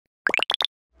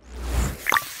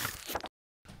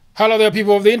Hello there,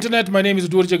 people of the internet. My name is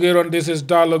Jagero, and this is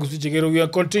Dialogues with Jagero. We are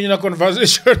continuing a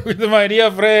conversation with my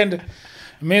dear friend,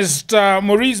 Mr.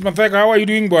 Maurice Matheka. How are you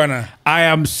doing, Buana? I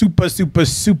am super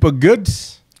good.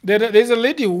 There's a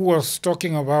lady who was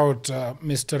talking about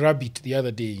Mr. Rabbit the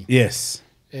other day. Yes.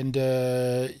 And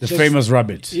the famous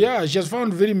rabbit. Yeah, she has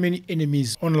found very many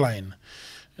enemies online.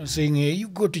 Saying, you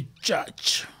go to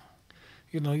church.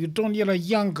 You're a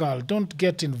young girl. Don't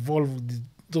get involved with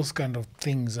those kind of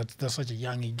things at such a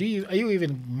young age. Are you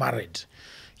even married?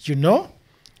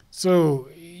 So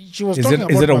she was talking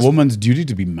about... Is it a woman's duty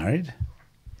to be married?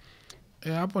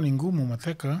 Hapo ni ngumu,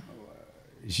 Matheka.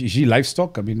 Is she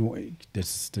livestock? I mean,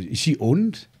 is she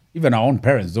owned? Even our own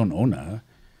parents don't own her.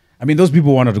 I mean, those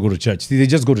people want her to go to church. They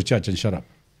just go to church and shut up.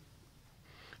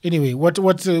 Anyway, what do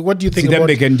you think about... them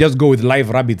they can just go with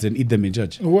live rabbits and eat them in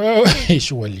church. Well,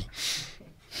 surely.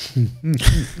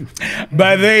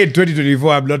 By the way, in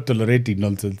 2024, I'm not tolerating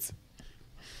nonsense.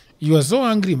 You are so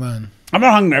angry, man. I'm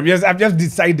not hungry. I've just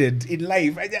decided in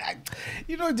life.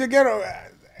 Jagero,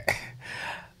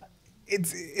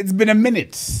 it's been a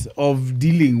minute of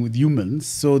dealing with humans.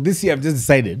 So this year, I've just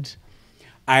decided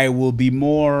I will be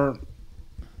more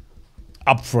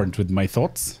upfront with my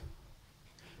thoughts.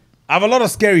 I have a lot of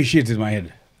scary shit in my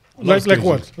head. Like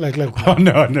what? Like what? Oh,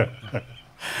 no.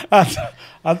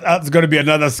 That's going to be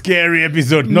another scary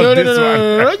episode, not no, this one.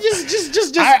 No.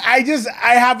 Just.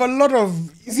 I have a lot of...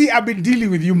 See, I've been dealing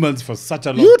with humans for such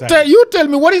a long time. You tell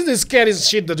me, what is the scariest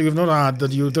shit that you've not had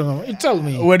that you don't know? You tell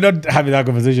me. We're not having that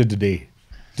conversation today.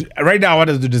 Right now, I want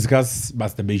us to discuss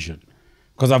masturbation.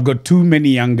 Because I've got too many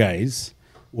young guys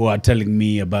who are telling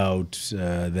me about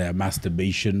their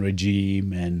masturbation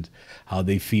regime and how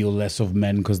they feel less of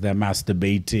men because they're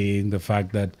masturbating, the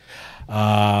fact that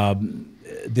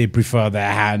they prefer their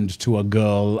hand to a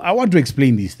girl. I want to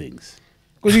explain these things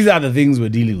because these are the things we're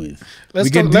dealing with. Let's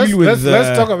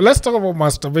talk about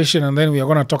masturbation, and then we are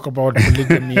going to talk about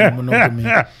polygamy and monogamy.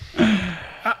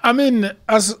 I mean,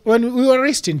 as when we were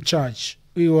raised in church,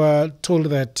 we were told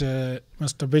that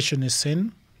masturbation is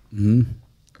sin. Mm-hmm.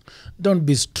 Don't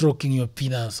be stroking your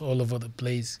penis all over the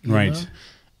place. Right. Know?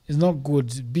 It's not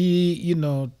good.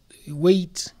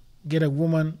 Wait, get a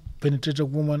woman, penetrate a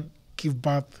woman, give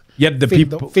birth. Yet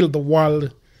fill the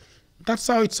world. That's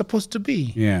how it's supposed to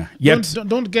be. Yeah. Yet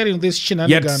don't get in this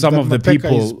shenanigans. Yet some of the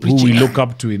people who we look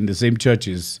up to in the same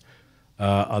churches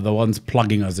are the ones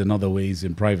plugging us in other ways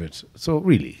in private. So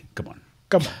really, come on.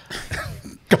 Come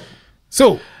on.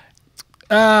 So,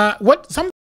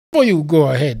 before you go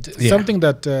ahead, something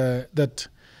that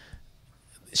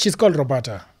she's called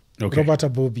Roberta. Okay. Roberta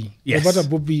Bobby. Yes. Roberta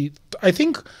Bobby. I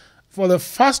think for the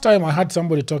first time I heard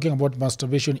somebody talking about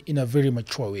masturbation in a very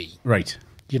mature way. Right.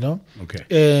 Okay.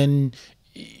 And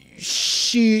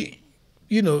she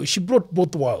brought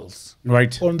both worlds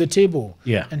on the table.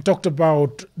 Yeah. And talked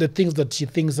about the things that she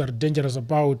thinks are dangerous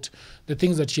about, the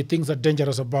things that she thinks are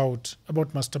dangerous about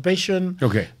masturbation.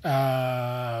 Okay.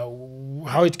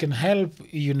 How it can help,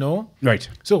 Right.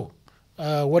 So,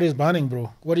 what is burning,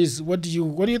 bro? What do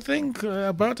you think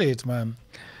about it, man?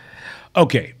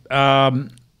 Okay.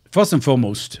 First and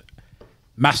foremost,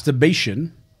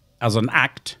 masturbation as an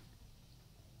act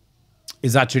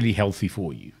is actually healthy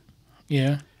for you.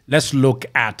 Yeah. Let's look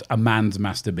at a man's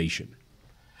masturbation.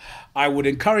 I would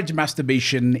encourage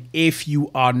masturbation if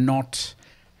you are not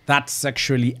that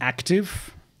sexually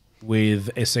active with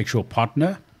a sexual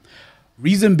partner.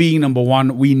 Reason being, number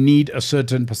one, we need a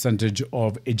certain percentage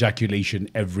of ejaculation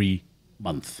every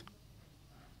month.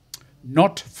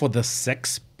 Not for the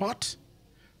sex part,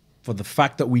 for the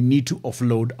fact that we need to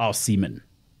offload our semen.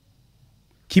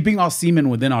 Keeping our semen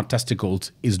within our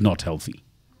testicles is not healthy.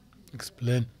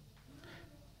 Explain.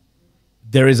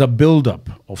 There is a buildup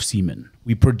of semen.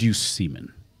 We produce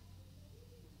semen.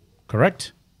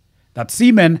 Correct? That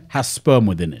semen has sperm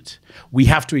within it. We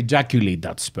have to ejaculate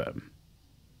that sperm.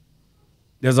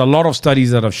 There's a lot of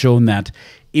studies that have shown that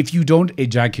if you don't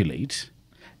ejaculate,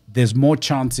 there's more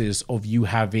chances of you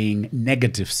having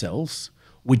negative cells,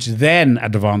 which then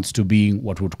advance to being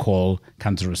what would call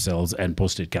cancerous cells and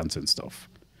prostate cancer and stuff.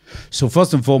 So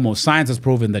first and foremost, science has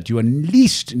proven that you at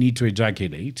least need to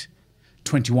ejaculate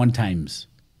 21 times.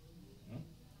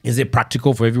 Is it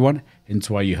practical for everyone? Hence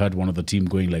why you heard one of the team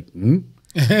going like, Is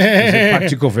it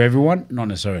practical for everyone? Not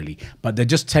necessarily. But they're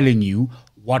just telling you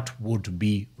what would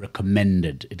be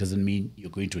recommended. It doesn't mean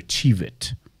you're going to achieve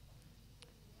it.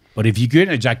 But if you can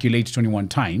ejaculate 21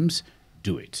 times,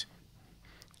 do it.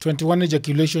 21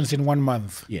 ejaculations in 1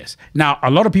 month. Yes. Now, a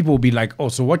lot of people will be like, oh,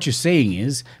 so what you're saying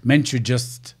is men should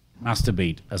just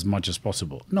masturbate as much as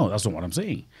possible. No, that's not what I'm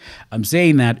saying. I'm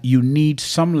saying that you need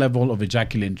some level of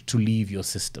ejaculant to leave your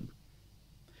system.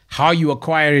 How you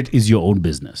acquire it is your own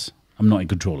business. I'm not in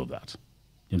control of that. You know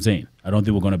what I'm saying? I don't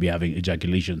think we're going to be having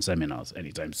ejaculation seminars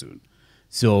anytime soon.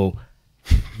 So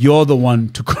you're the one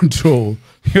to control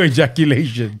your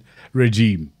ejaculation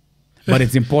regime. But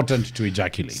it's important to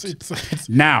ejaculate.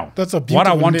 Now, that's a what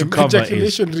I want name. to cover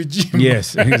ejaculation is... regime.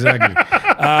 Yes, exactly.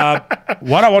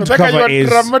 What I want to cover is...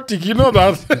 dramatic, you know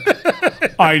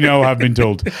that. I know, I've been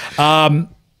told.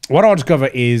 What I want to cover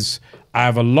is I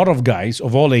have a lot of guys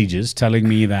of all ages telling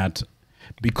me that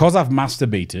because I've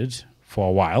masturbated for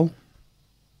a while,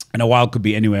 and a while could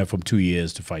be anywhere from 2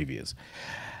 years to 5 years,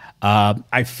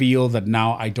 I feel that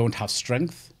now I don't have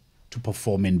strength to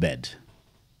perform in bed.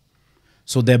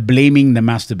 So they're blaming the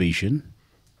masturbation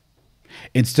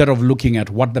instead of looking at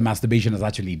what the masturbation has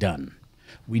actually done.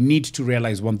 We need to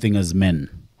realize one thing as men.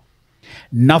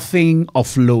 Nothing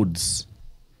offloads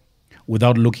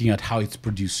without looking at how it's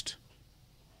produced.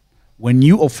 When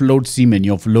you offload semen,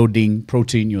 you're offloading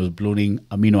protein, you're offloading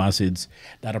amino acids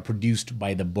that are produced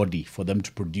by the body for them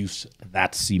to produce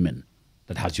that semen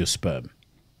that has your sperm.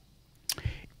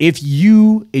 If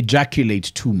you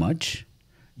ejaculate too much,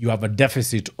 you have a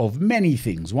deficit of many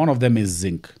things. One of them is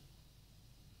zinc.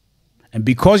 And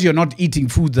because you're not eating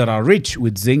foods that are rich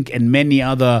with zinc and many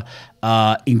other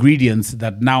ingredients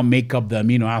that now make up the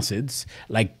amino acids,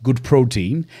 like good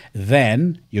protein,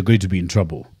 then you're going to be in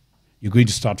trouble. You're going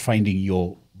to start finding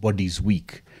your body's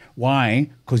weak.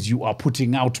 Why? Because you are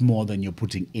putting out more than you're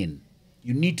putting in.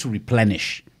 You need to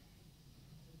replenish.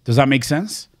 Does that make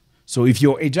sense? So if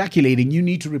you're ejaculating, you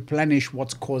need to replenish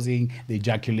what's causing the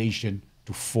ejaculation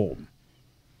to form.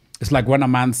 It's like when a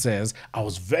man says, I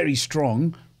was very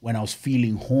strong when I was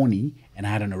feeling horny and I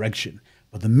had an erection.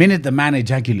 But the minute the man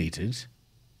ejaculated,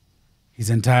 his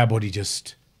entire body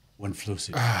just went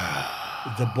flaccid.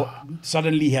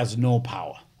 Suddenly he has no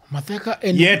power. Matheka,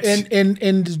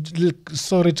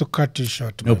 sorry to cut you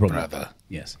short, no my problem. brother.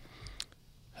 Yes.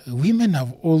 Women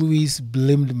have always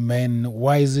blamed men.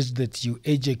 Why is it that you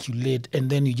ejaculate and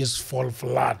then you just fall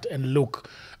flat and look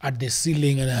at the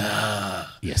ceiling and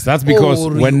Yes, that's because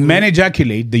when men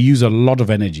ejaculate, they use a lot of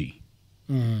energy.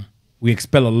 We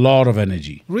expel a lot of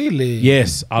energy. Really?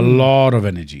 Yes, a lot of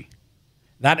energy.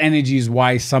 That energy is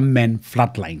why some men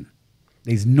flatline.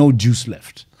 There's no juice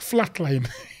left. Flatline.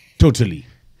 Totally.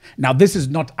 Now, this is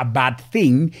not a bad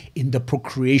thing in the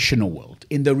procreational world.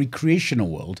 In the recreational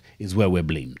world is where we're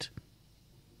blamed.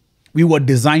 We were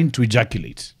designed to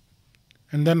ejaculate.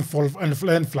 And then fall and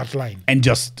flatline. And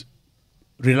just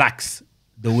relax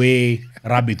the way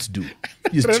rabbits do.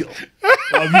 Just chill.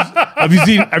 Have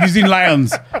you seen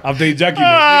lions after ejaculating?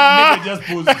 Nigga just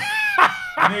poses.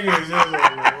 Nigga just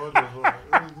what the fuck?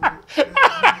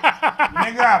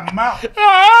 Nigga,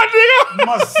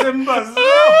 Masimbas.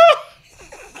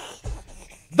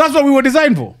 That's what we were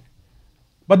designed for.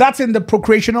 But that's in the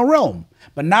procreational realm.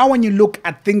 But now when you look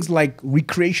at things like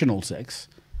recreational sex,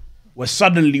 where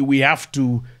suddenly we have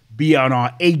to be on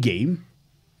our A game,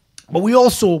 but we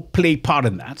also play part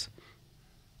in that.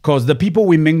 Because the people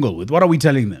we mingle with, what are we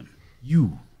telling them?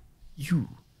 You,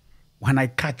 when I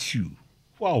catch you,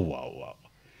 wow.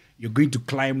 You're going to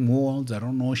climb walls, I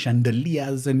don't know,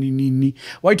 chandeliers. And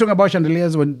why are you talking about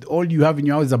chandeliers when all you have in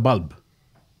your house is a bulb?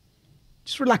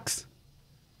 Just relax.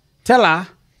 Tell her,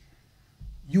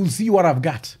 you'll see what I've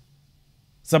got.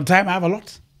 Sometimes I have a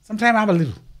lot, sometimes I have a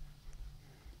little.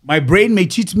 My brain may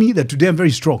cheat me that today I'm very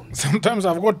strong. Sometimes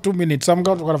I've got 2 minutes, some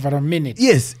got for a minute.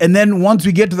 Yes, and then once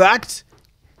we get to the act,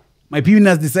 my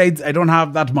penis decides I don't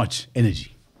have that much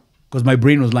energy because my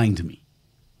brain was lying to me.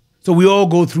 So we all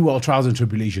go through our trials and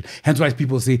tribulation. Hence why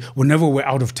people say, whenever we're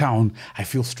out of town, I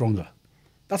feel stronger.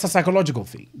 That's a psychological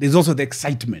thing. There's also the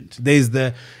excitement. There's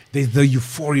the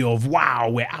euphoria of, wow,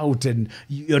 we're out and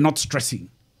you're not stressing.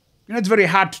 You know, it's very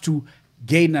hard to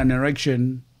gain an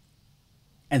erection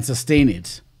and sustain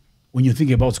it when you're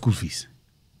thinking about school fees.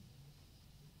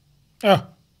 Do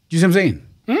you see what I'm saying?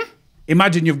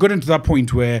 Imagine you've gotten to that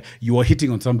point where you are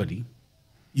hitting on somebody,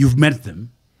 you've met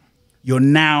them, you're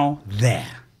now there.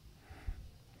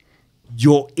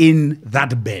 You're in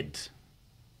that bed.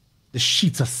 The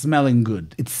sheets are smelling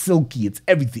good. It's silky. It's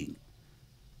everything.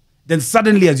 Then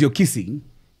suddenly as you're kissing,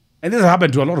 and this has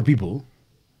happened to a lot of people,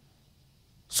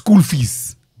 school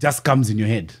fees just comes in your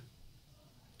head.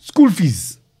 School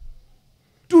fees.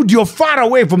 Dude, you're far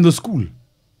away from the school.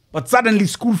 But suddenly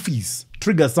school fees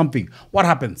triggers something. What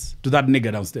happens to that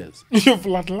nigga downstairs? You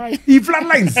flatline. He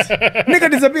flatlines.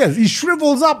 Nigga disappears. He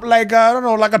shrivels up like, I don't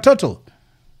know, like a turtle.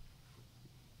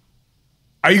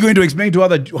 Are you going to explain to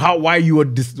why you were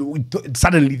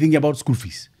suddenly thinking about school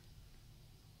fees?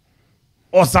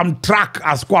 Or some truck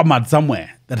or squamad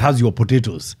somewhere that has your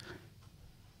potatoes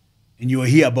and you are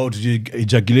here about to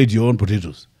ejaculate your own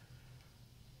potatoes.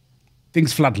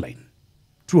 Things flatline.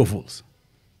 True or false?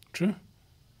 True.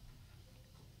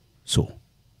 So,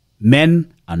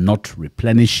 men are not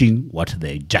replenishing what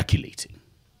they're ejaculating.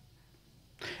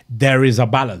 There is a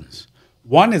balance.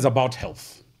 One is about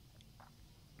health.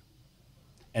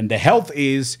 And the health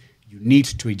is you need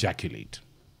to ejaculate.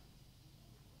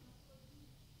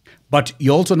 But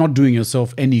you're also not doing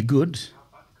yourself any good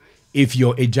if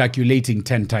you're ejaculating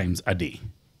 10 times a day.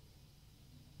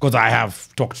 Because I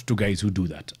have talked to guys who do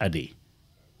that a day.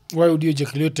 Why would you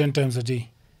ejaculate 10 times a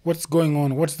day? What's going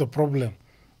on? What's the problem?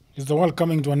 Is the world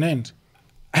coming to an end?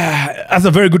 That's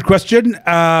a very good question.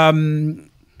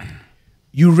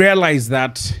 You realize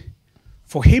that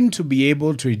for him to be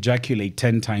able to ejaculate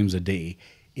 10 times a day,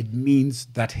 it means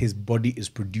that his body is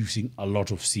producing a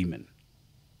lot of semen.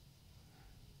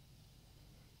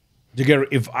 Jagero,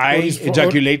 if I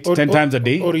ejaculate 10 times a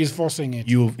day, or he's forcing it,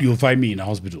 you'll find me in a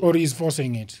hospital. or he's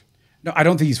forcing it. No, I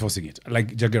don't think he's forcing it.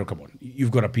 Like, Jagero, come on.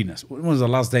 You've got a penis. When was the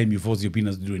last time you forced your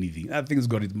penis to do anything? That thing's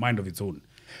got its mind of its own.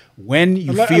 When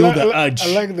you feel the urge.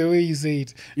 I like the way you say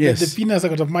it. Yes. The penis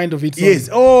has got a mind of its own. Yes.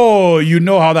 Oh, you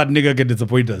know how that nigga can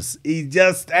disappoint us. He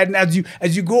just, and as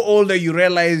you go older, you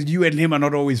realize you and him are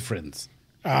not always friends.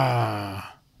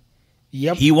 Ah.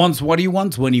 Yep. He wants what he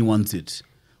wants when he wants it.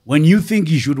 When you think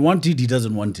he should want it, he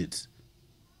doesn't want it.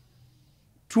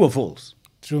 True or false?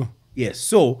 True. Yes.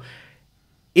 So,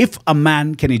 if a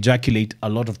man can ejaculate a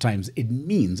lot of times, it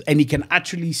means, and he can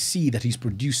actually see that he's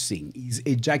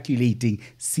ejaculating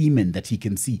semen that he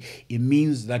can see, it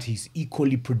means that he's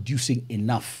equally producing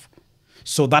enough.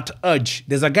 So that urge,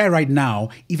 there's a guy right now,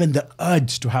 even the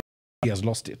urge to have, he has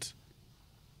lost it.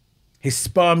 His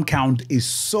sperm count is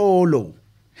so low.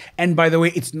 And by the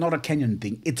way, it's not a Kenyan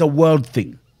thing, it's a world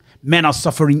thing. Men are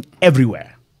suffering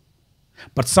everywhere.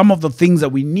 But some of the things that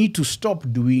we need to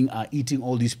stop doing are eating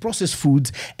all these processed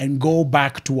foods and go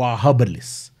back to our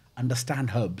herbalists.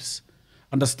 Understand herbs.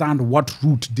 Understand what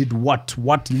root did what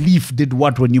leaf did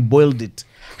what when you boiled it.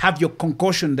 Have your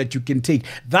concoction that you can take.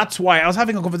 That's why I was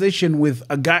having a conversation with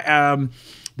a guy.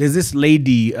 There's this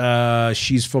lady,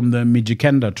 she's from the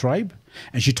Mijikenda tribe,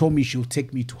 and she told me she'll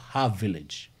take me to her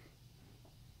village.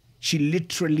 She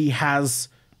literally has,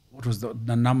 what was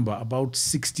the number? About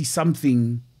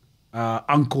 60-something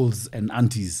uncles and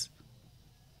aunties.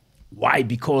 Why?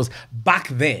 Because back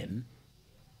then,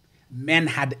 men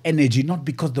had energy, not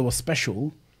because they were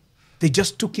special. They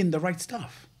just took in the right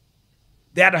stuff.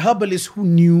 They had a herbalist who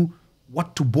knew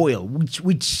what to boil,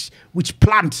 which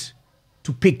plant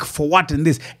to pick for what and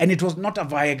this. And it was not a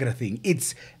Viagra thing.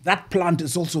 It's that plant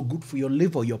is also good for your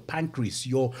liver, your pancreas,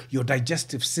 your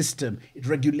digestive system. It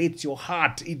regulates your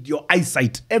heart, your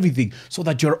eyesight, everything, so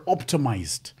that you're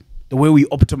optimized. The way we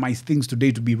optimize things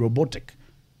today to be robotic.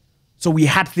 So we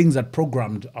had things that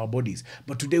programmed our bodies.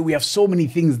 But today we have so many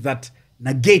things that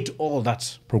negate all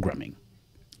that programming.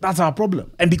 That's our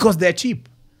problem. And because they're cheap.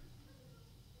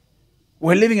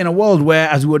 We're living in a world where,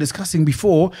 as we were discussing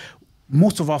before,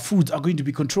 most of our foods are going to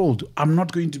be controlled. I'm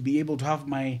not going to be able to have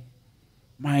my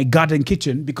garden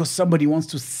kitchen because somebody wants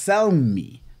to sell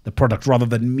me the product rather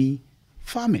than me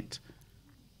farm it.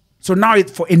 So now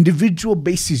for individual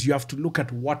basis, you have to look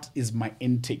at what is my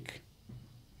intake.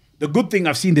 The good thing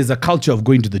I've seen, there's a culture of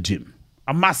going to the gym.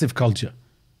 A massive culture.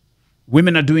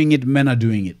 Women are doing it, men are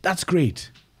doing it. That's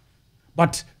great.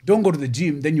 But don't go to the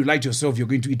gym, then you lie to yourself, you're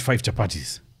going to eat 5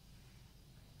 chapatis.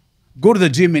 Go to the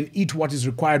gym and eat what is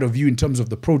required of you in terms of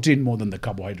the protein more than the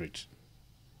carbohydrate.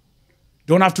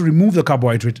 Don't have to remove the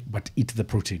carbohydrate, but eat the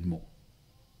protein more.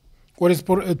 What is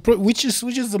which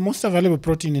is the most available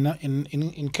protein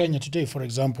in Kenya today, for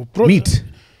example?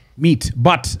 Meat.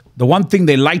 But the one thing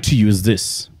they lie to you is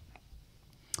this.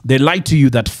 They lie to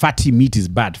you that fatty meat is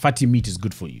bad. Fatty meat is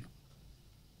good for you.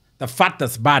 The fat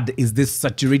that's bad is this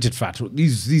saturated fat,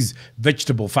 these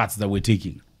vegetable fats that we're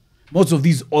taking. Most of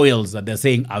these oils that they're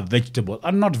saying are vegetable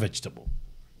are not vegetable.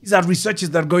 These are researches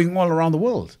that are going all around the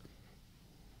world.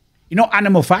 You know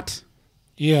animal fat?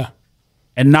 Yeah.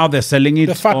 And now they're selling it.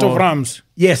 The fat of rams.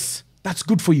 Yes, that's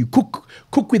good for you. Cook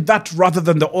with that rather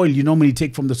than the oil you normally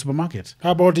take from the supermarket.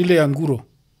 How about ile anguro?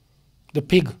 The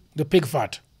pig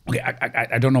fat. Okay,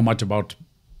 I don't know much about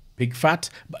pig fat,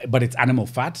 but it's animal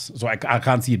fat, so I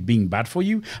can't see it being bad for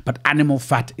you. But animal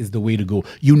fat is the way to go.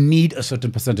 You need a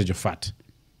certain percentage of fat.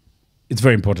 It's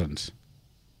very important.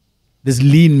 This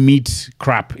lean meat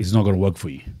crap is not going to work for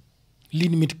you.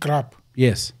 Lean meat crap?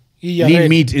 Yes. Yeah, lean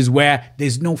meat is where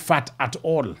there's no fat at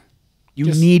all. You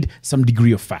need some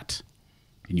degree of fat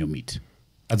in your meat.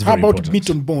 That's very important. How about meat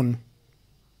on bone?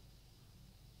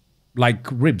 Like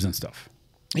ribs and stuff.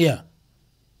 Yeah.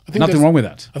 Nothing wrong with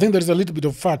that. I think there's a little bit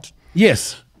of fat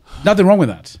Yes, nothing wrong with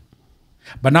that.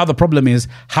 But now the problem is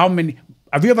how many.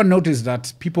 Have you ever noticed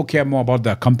that people care more about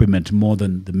the accompaniment more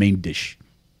than the main dish?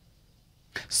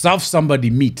 Serve somebody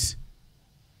meat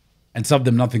and serve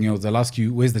them nothing else. They'll ask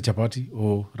you, where's the chapati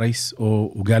or rice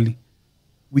or ugali?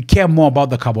 We care more about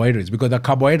the carbohydrates because the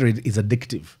carbohydrate is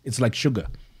addictive. It's like sugar.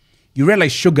 You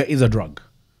realize sugar is a drug.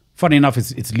 Funny enough,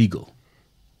 it's legal,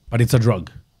 but it's a drug.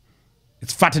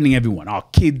 It's fattening everyone, our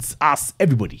kids, us,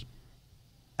 everybody.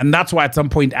 And that's why at some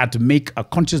point I had to make a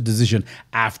conscious decision.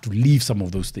 I have to leave some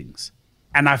of those things.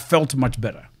 And I felt much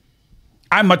better.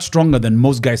 I'm much stronger than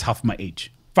most guys half my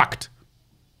age. Fact.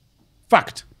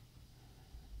 Fact.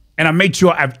 And I made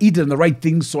sure I've eaten the right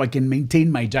things so I can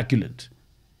maintain my ejaculant.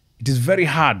 It is very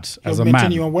hard as a man.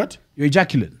 Maintain your what? Your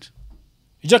ejaculant.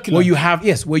 Ejaculant?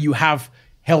 Where you have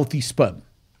healthy sperm.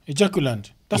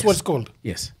 Ejaculant. That's Yes. what it's called.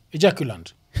 Yes.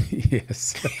 Ejaculant.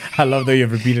 Yes. I love that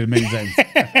you've repeated it many times.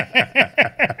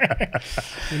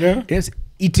 You know? Yes,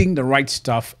 eating the right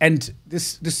stuff. And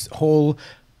this whole,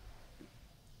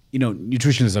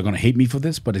 nutritionists are going to hate me for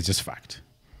this, but it's just fact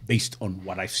based on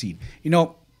what I've seen.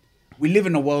 We live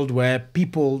in a world where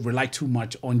people rely too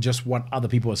much on just what other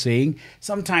people are saying.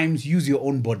 Sometimes use your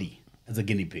own body as a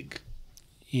guinea pig.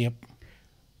 Yep.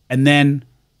 And then,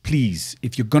 please,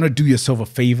 if you're going to do yourself a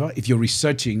favor, if you're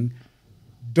researching,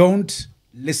 don't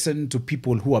listen to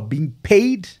people who are being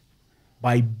paid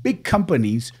by big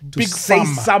companies to Big say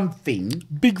pharma. something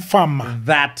Big pharma.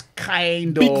 that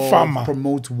kind Big of pharma.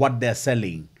 promotes what they're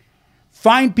selling.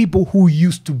 Find people who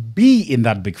used to be in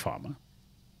that big pharma.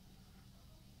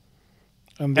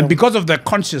 And because of their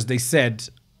conscience, they said,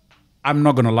 I'm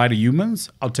not going to lie to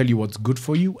humans. I'll tell you what's good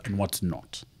for you and what's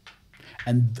not.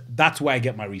 And that's where I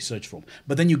get my research from.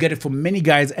 But then you get it from many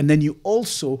guys, and then you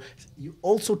also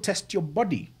test your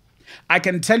body. I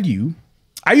can tell you,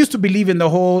 I used to believe in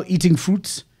the whole eating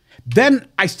fruits. Then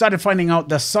I started finding out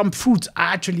that some fruits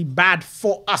are actually bad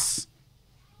for us.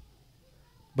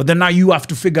 But then now you have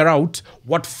to figure out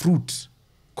what fruit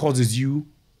causes you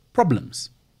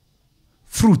problems.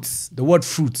 Fruits, the word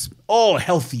fruits, all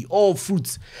healthy, all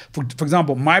fruits. For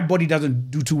example, my body doesn't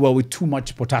do too well with too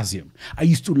much potassium. I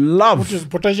used to love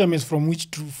Potassium is from which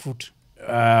fruit?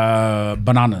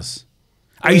 bananas.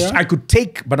 I could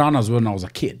take bananas when I was a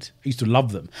kid. I used to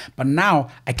love them. But now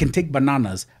I can take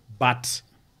bananas, but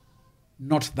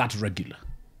not that regular.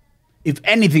 If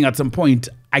anything, at some point,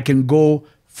 I can go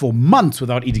for months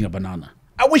without eating a banana.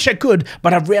 I wish I could,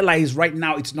 but I've realized right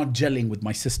now it's not gelling with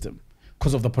my system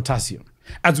because of the potassium.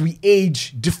 As we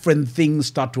age, different things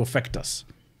start to affect us.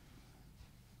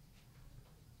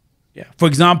 Yeah. For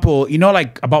example,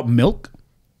 like about milk.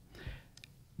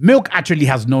 Milk actually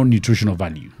has no nutritional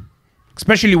value,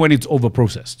 especially when it's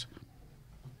overprocessed.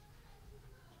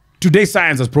 Today's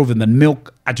science has proven that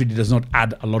milk actually does not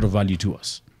add a lot of value to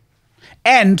us.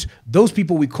 And those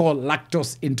people we call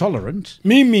lactose intolerant.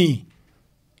 Me.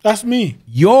 That's me.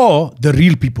 You're the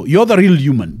real people. You're the real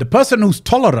human. The person who's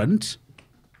tolerant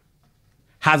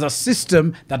has a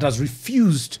system that has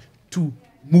refused to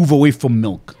move away from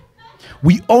milk.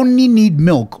 We only need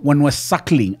milk when we're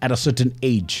suckling at a certain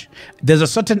age. There's a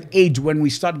certain age when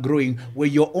we start growing where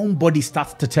your own body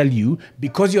starts to tell you,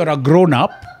 because you're a grown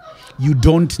up, you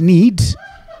don't need,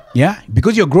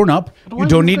 because you're grown up, you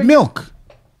don't need milk.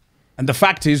 And the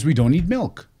fact is, we don't need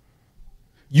milk.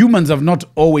 Humans have not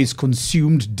always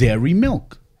consumed dairy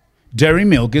milk. Dairy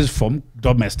milk is from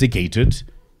domesticated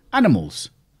animals.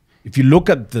 If you look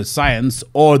at the science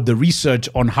or the research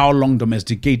on how long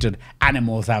domesticated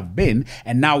animals have been,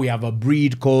 and now we have a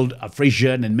breed called a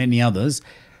Frisian and many others,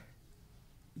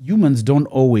 humans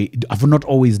have not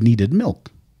always needed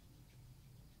milk.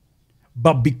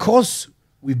 But because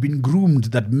we've been groomed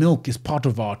that milk is part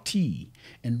of our tea,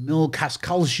 and milk has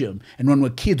calcium, and when we're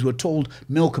kids we're told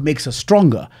milk makes us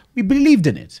stronger, we believed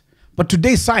in it. But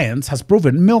today's science has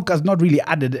proven milk has not really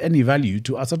added any value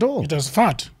to us at all. It has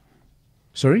fat.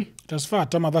 Sorry? It has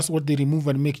fat. That's what they remove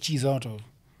and make cheese out of.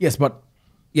 Yes,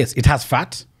 it has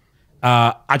fat.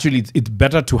 Actually, it's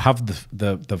better to have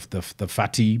the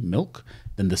fatty milk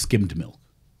than the skimmed milk.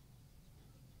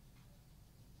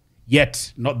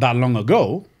 Yet, not that long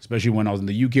ago, especially when I was in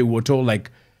the UK, we were told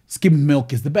skimmed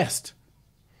milk is the best.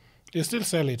 They still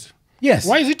sell it. Yes.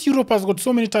 Why is it Europe has got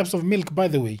so many types of milk, by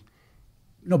the way?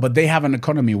 No, but they have an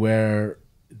economy where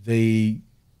they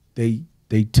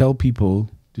tell people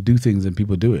to do things and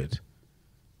people do it.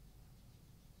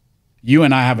 You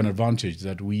and I have an advantage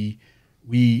that we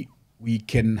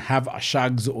can have a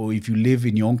shags, or if you live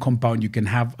in your own compound, you can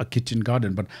have a kitchen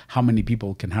garden. But how many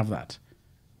people can have that?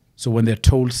 So when they're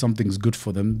told something's good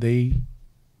for them, they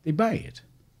buy it.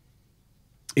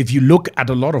 If you look at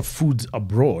a lot of foods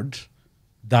abroad,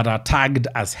 that are tagged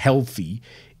as healthy,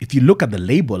 if you look at the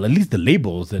label, at least the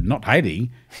labels, they're not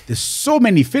hiding, there's so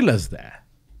many fillers there.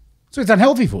 So it's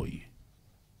unhealthy for you.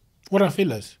 What are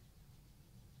fillers?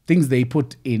 Things they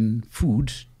put in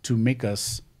food to make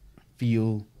us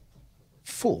feel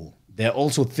full. There are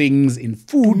also things in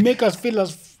food Make us feel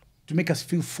as... to make us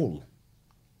feel full.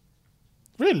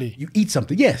 Really? You eat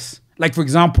something, yes. Like for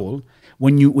example,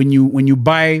 when you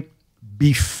buy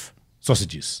beef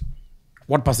sausages,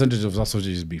 what percentage of that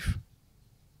sausage is beef?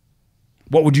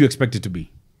 What would you expect it to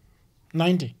be?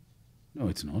 90. No,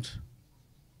 it's not.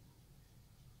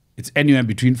 It's anywhere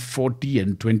between 40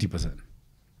 and 20%.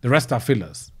 The rest are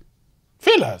fillers.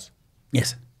 Fillers?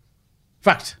 Yes.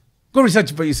 Fact. Go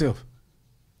research it for yourself.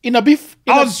 In a beef...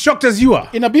 I was shocked as you are.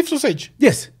 In a beef sausage?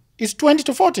 Yes. It's 20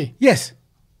 to 40. Yes.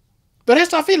 The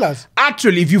rest are fillers.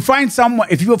 Actually, if you find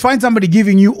somebody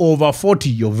giving you over 40,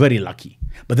 you're very lucky.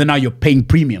 But then now you're paying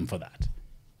premium for that.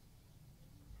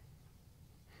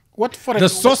 What for The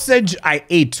sausage I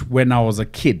ate when I was a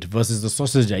kid versus the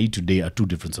sausage I eat today are two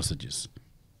different sausages.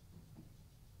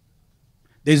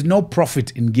 There's no profit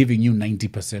in giving you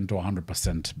 90% or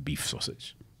 100% beef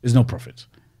sausage. There's no profit.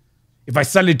 If I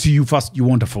sell it to you first, you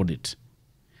won't afford it.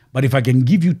 But if I can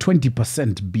give you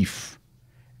 20% beef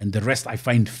and the rest I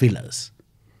find fillers,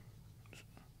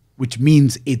 which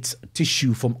means it's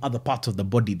tissue from other parts of the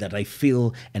body that I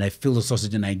fill, and I fill the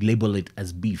sausage and I label it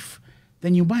as beef,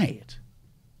 then you buy it.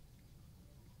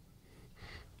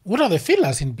 What are the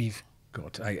fillers in beef?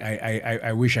 God,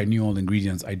 I wish I knew all the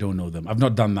ingredients. I don't know them. I've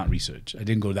not done that research. I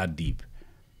didn't go that deep.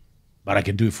 But I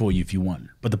can do it for you if you want.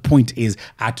 But the point is,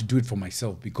 I had to do it for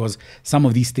myself because some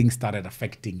of these things started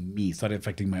affecting me, started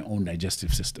affecting my own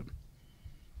digestive system.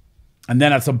 And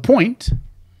then at some point,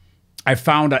 I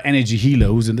found an energy healer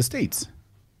who's in the States.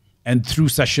 And through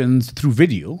sessions, through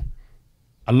video,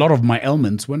 a lot of my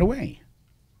ailments went away.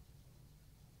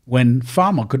 When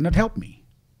pharma could not help me.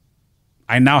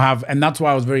 I now have, and that's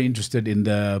why I was very interested in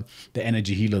the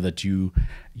energy healer that you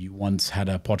once had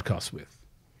a podcast with.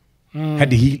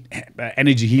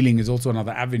 Energy healing is also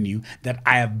another avenue that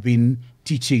I have been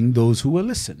teaching those who will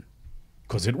listen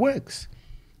because it works.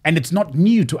 And it's not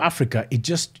new to Africa. It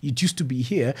used to be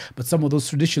here, but some of those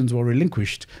traditions were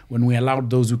relinquished when we allowed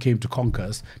those who came to conquer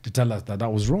us to tell us that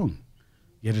that was wrong.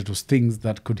 Yet it was things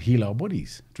that could heal our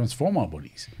bodies, transform our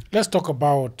bodies. Let's talk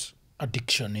about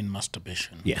addiction in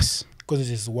masturbation. Yes. Because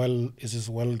it is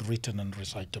well written and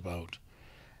researched about.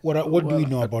 What do we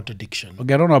know about addiction?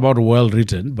 Okay, I don't know about well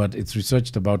written, but it's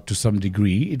researched about to some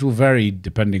degree. It will vary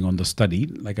depending on the study.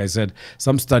 Like I said,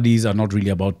 some studies are not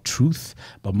really about truth,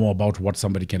 but more about what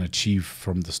somebody can achieve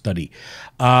from the study.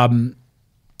 The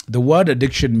word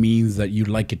addiction means that you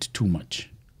like it too much.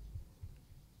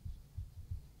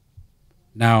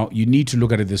 Now, you need to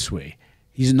look at it this way.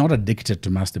 He's not addicted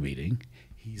to masturbating.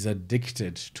 He's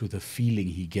addicted to the feeling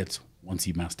he gets once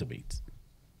he masturbates.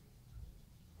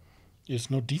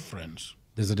 There's no difference.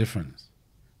 There's a difference.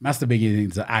 Masturbating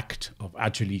is the act of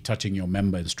actually touching your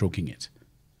member and stroking it.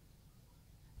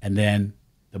 And then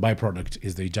the byproduct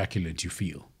is the ejaculate you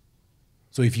feel.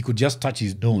 So if he could just touch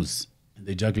his nose and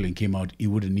the ejaculate came out, he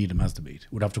wouldn't need to masturbate.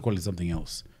 Would have to call it something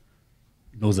else.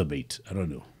 Nosabate. I don't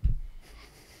know.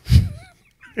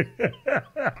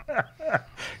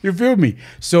 You feel me?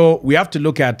 So we have to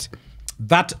look at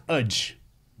that urge,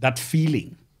 that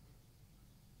feeling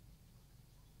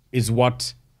is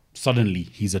what suddenly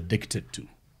he's addicted to.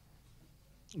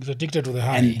 He's addicted to the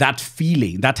high. And that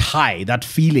feeling, that high, that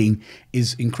feeling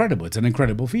is incredible. It's an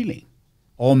incredible feeling.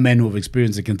 All men who have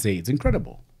experienced it can say it's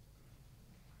incredible.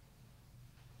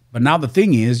 But now the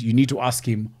thing is, you need to ask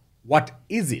him, what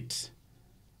is it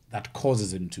that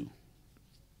causes him to?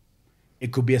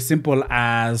 It could be as simple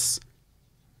as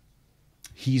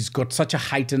he's got such a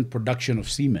heightened production of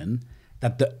semen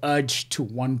that the urge to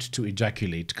want to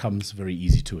ejaculate comes very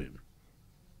easy to him.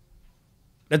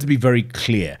 Let's be very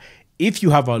clear. If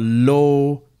you have a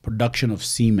low production of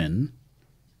semen,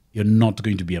 you're not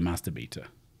going to be a masturbator.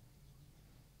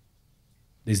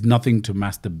 There's nothing to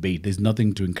masturbate. There's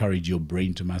nothing to encourage your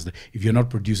brain to masturbate. If you're not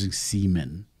producing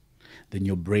semen, then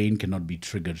your brain cannot be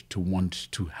triggered to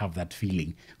want to have that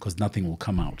feeling because nothing will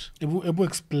come out. Ebu,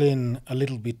 explain a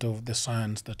little bit of the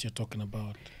science that you're talking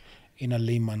about in a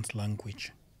layman's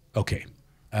language. Okay.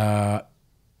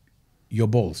 Your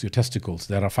balls, your testicles,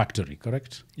 they're a factory,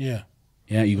 correct? Yeah.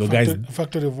 Yeah, you go, guys. A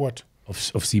factory of what?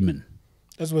 Of semen.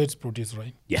 That's where it's produced,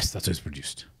 right? Yes, that's where it's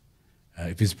produced.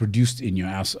 If it's produced in your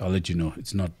ass, I'll let you know.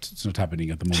 It's not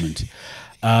happening at the moment.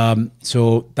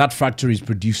 So that factory is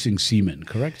producing semen,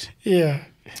 correct? Yeah.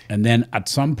 And then at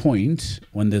some point,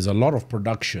 when there's a lot of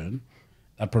production,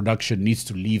 that production needs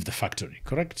to leave the factory,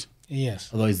 correct? Yes.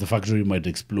 Otherwise, the factory might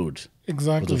explode because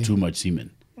Exactly. of too much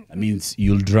semen. That means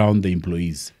you'll drown the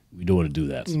employees. We don't want to do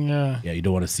that. Yeah. Yeah, you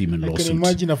don't want a semen I lawsuit. can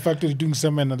imagine a factory doing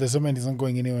cement and the cement isn't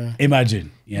going anywhere.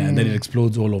 Imagine. Yeah, and then it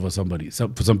explodes all over somebody. So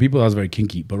for some people, that's very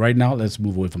kinky. But right now, let's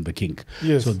move away from the kink.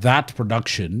 Yes. So that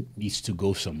production needs to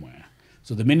go somewhere.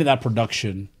 So the minute that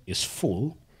production is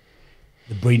full,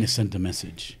 the brain is sent a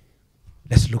message.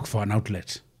 Let's look for an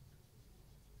outlet.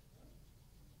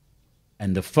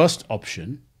 And the first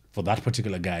option for that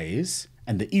particular guy is,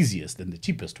 and the easiest and the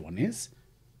cheapest one is,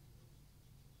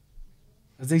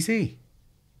 as they say,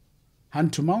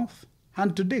 hand to mouth,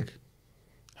 hand to dick.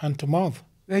 Hand to mouth.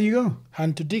 There you go.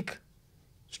 Hand to dick.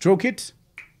 Stroke it,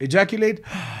 ejaculate.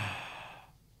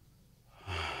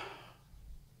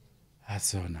 That's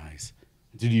so nice.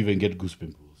 Until you even get goose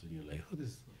pimples. And you're like, oh,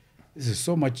 this is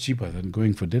so much cheaper than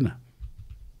going for dinner.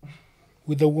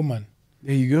 With a woman.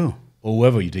 There you go. Or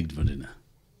whoever you take for dinner.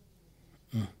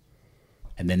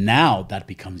 And then now that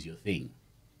becomes your thing.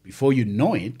 Before you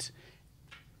know it,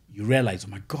 you realize, oh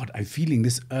my God, I'm feeling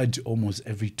this urge almost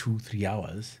every 2-3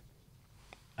 hours.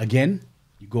 Again,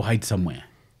 you go hide somewhere.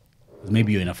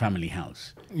 Maybe you're in a family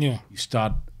house. Yeah. You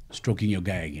start stroking your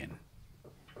guy again.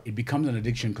 It becomes an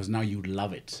addiction because now you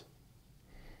love it.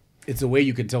 It's a way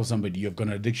you can tell somebody you've got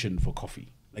an addiction for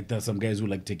coffee. Like there's some guys who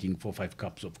like taking 4 or 5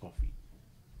 cups of coffee.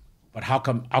 But how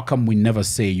come we never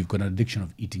say you've got an addiction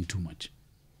of eating too much?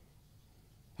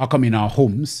 How come in our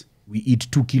homes we eat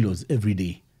 2 kilos every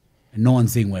day and no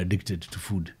one's saying we're addicted to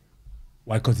food?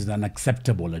 Why? Because it's an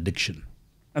acceptable addiction.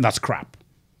 And that's crap.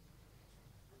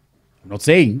 I'm not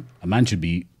saying a man should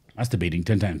be masturbating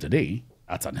 10 times a day.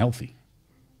 That's unhealthy.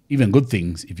 Even good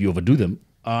things, if you overdo them,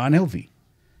 are unhealthy.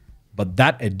 But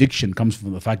that addiction comes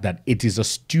from the fact that it is a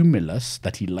stimulus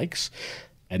that he likes,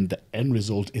 and the end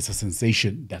result is a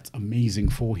sensation that's amazing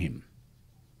for him.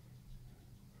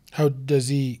 How does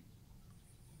he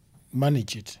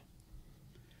manage it?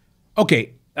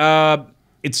 Okay,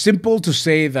 it's simple to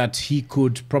say that he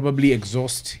could probably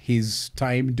exhaust his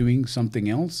time doing something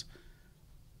else.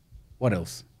 What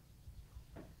else?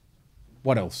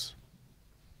 What else?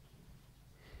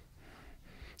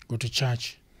 Go to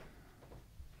church.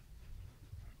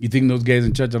 You think those guys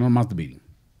in church are not masturbating?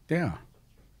 They are.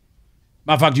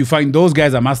 Matter of fact, you find those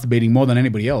guys are masturbating more than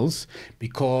anybody else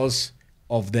because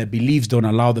of their beliefs don't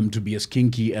allow them to be as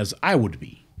kinky as I would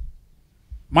be.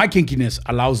 My kinkiness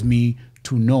allows me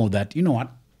to know that, you know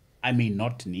what, I may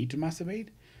not need to masturbate,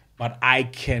 but I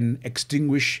can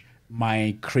extinguish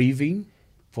my craving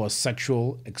for a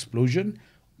sexual explosion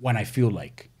when I feel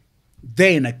like.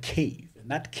 They're in a cave, and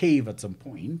that cave at some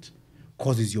point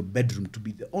causes your bedroom to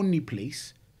be the only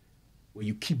place where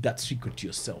you keep that secret to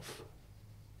yourself.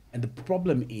 And the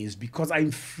problem is, because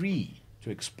I'm free to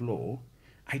explore,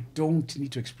 I don't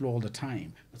need to explore all the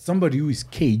time. But somebody who is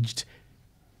caged,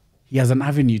 he has an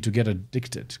avenue to get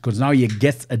addicted. Because now he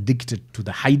gets addicted to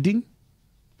the hiding.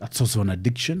 That's also an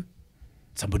addiction.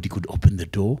 Somebody could open the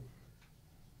door.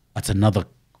 That's another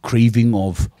craving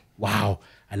of, wow,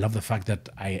 I love the fact that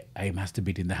I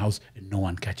masturbate in the house and no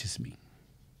one catches me.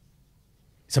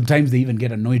 Sometimes they even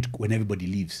get annoyed when everybody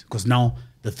leaves because now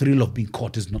the thrill of being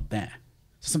caught is not there.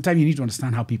 So sometimes you need to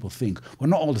understand how people think. We're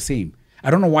not all the same. I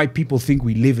don't know why people think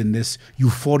we live in this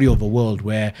euphoria of a world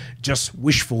where just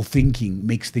wishful thinking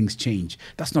makes things change.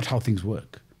 That's not how things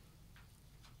work.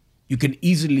 You can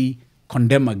easily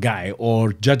condemn a guy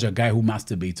or judge a guy who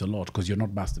masturbates a lot because you're not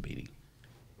masturbating.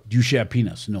 Do you share a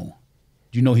penis? No.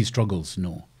 Do you know his struggles?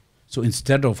 No. So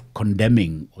instead of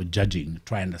condemning or judging,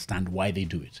 try and understand why they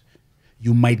do it.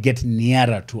 You might get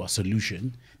nearer to a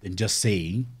solution than just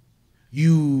saying,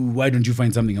 why don't you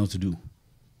find something else to do?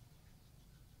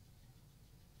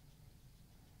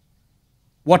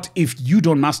 What if you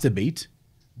don't masturbate,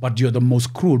 but you're the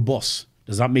most cruel boss?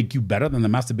 Does that make you better than the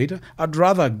masturbator? I'd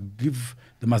rather give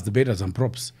the masturbator some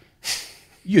props.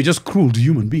 You're just cruel to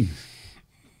human beings.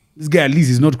 This guy at least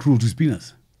is not cruel to his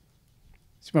penis.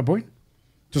 See my point?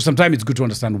 So sometimes it's good to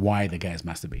understand why the guy is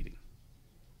masturbating.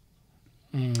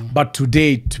 But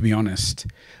today, to be honest,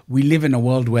 we live in a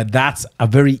world where that's a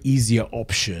very easier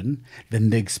option than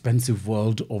the expensive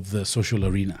world of the social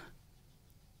arena.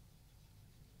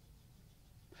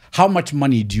 How much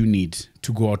money do you need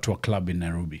to go out to a club in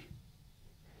Nairobi?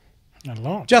 A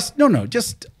lot. Just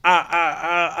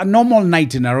a normal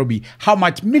night in Nairobi. How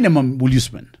much minimum will you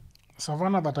spend?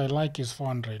 Savannah that I like is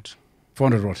 400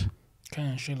 400 what?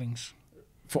 Kenyan shillings.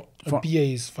 For A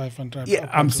beer is 500. yeah,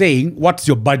 I'm saying, what's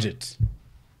your budget?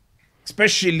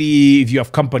 Especially if you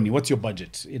have company, what's your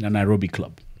budget in a Nairobi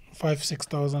club?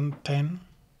 5,000-6,000, 10.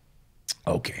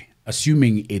 Okay,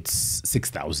 assuming it's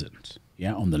 6,000,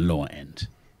 yeah, on the lower end.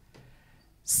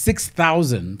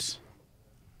 6,000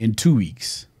 in 2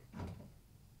 weeks,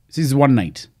 this is one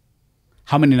night.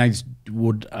 How many nights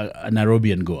would a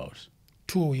Nairobian go out?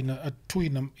 Two in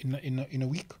a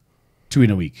week. 2 in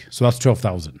a week. So that's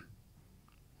 12,000.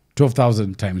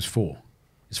 12,000 times 4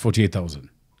 is 48,000.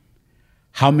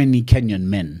 How many Kenyan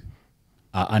men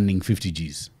are earning 50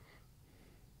 Gs?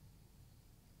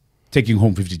 Taking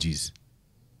home 50 Gs.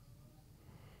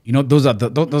 You know, those are the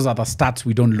stats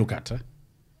we don't look at. Huh?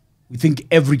 We think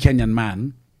every Kenyan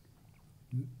man,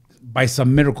 by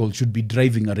some miracle, should be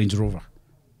driving a Range Rover.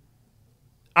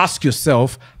 Ask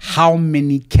yourself, how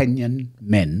many Kenyan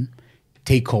men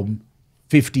take home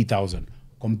 50,000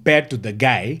 compared to the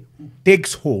guy who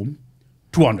takes home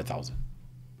 200,000?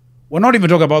 We're not even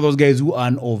talking about those guys who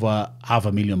earn over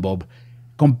 500,000, Bob.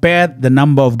 Compare the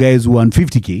number of guys who earn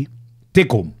 50K,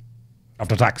 take home,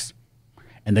 after tax,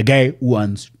 and the guy who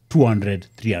earns 200,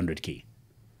 300K.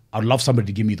 I'd love somebody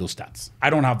to give me those stats. I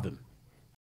don't have them.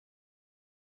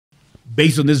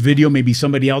 Based on this video, maybe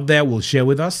somebody out there will share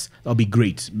with us. That'll be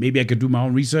great. Maybe I could do my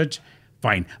own research.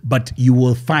 Fine. But you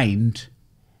will find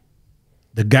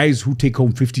the guys who take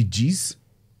home 50 Gs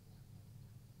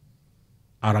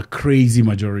are a crazy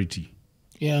majority.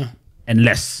 Yeah. And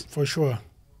less. For sure.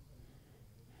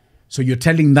 So you're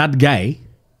telling that guy,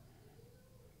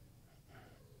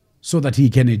 so that he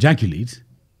can ejaculate,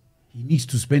 he needs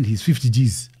to spend his 50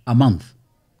 Gs a month.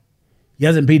 He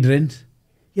hasn't paid rent.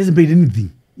 He hasn't paid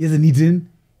anything. He hasn't eaten.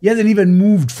 He hasn't even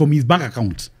moved from his bank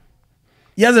account.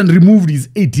 He hasn't removed his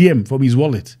ATM from his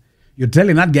wallet. You're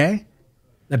telling that guy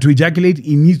that to ejaculate,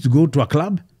 he needs to go to a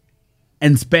club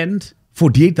and spend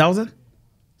 48,000?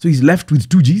 So he's left with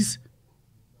 2 Gs?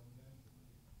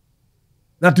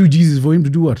 That 2 Gs is for him to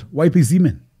do what? Wipe his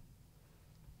semen.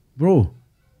 Bro,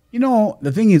 you know,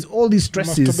 the thing is, all these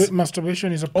stresses...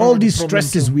 Masturbation is a all these problem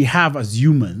stresses too. we have as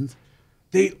humans,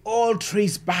 they all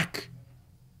trace back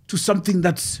to something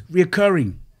that's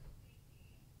reoccurring.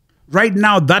 Right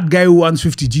now, that guy who earns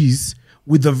 50 Gs,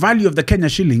 with the value of the Kenya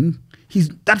shilling,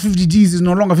 that 50 Gs is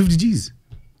no longer 50 Gs.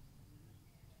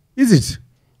 Is it?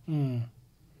 Do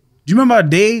you remember a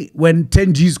day when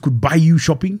 10 Gs could buy you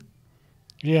shopping?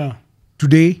 Yeah.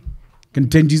 Today, can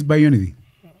 10 Gs buy you anything?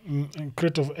 A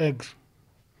crate of eggs.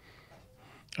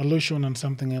 A lotion and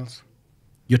something else.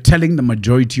 You're telling the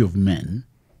majority of men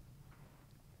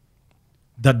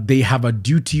that they have a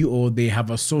duty or they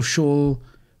have a social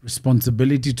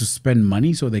responsibility to spend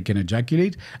money so they can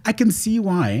ejaculate. I can see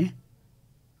why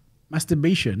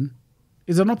masturbation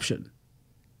is an option.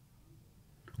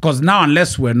 Because now,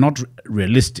 unless we're not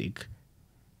realistic,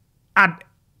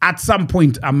 at some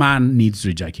point a man needs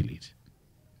to ejaculate.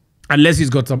 Unless he's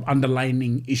got some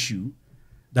underlying issue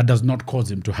that does not cause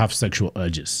him to have sexual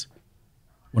urges.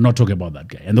 We're not talking about that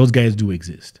guy. And those guys do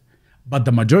exist. But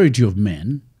the majority of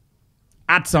men,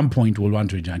 at some point, will want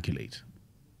to ejaculate.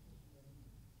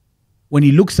 When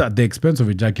he looks at the expense of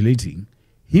ejaculating,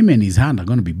 him and his hand are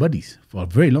going to be buddies for a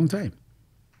very long time.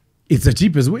 It's the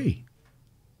cheapest way.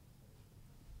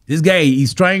 This guy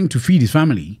is trying to feed his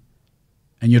family,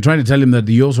 and you're trying to tell him that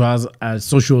he also has a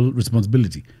social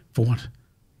responsibility. For what?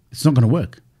 It's not going to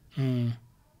work.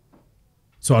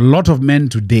 So a lot of men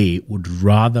today would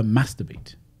rather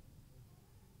masturbate.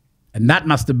 And that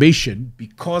masturbation,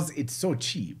 because it's so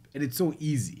cheap and it's so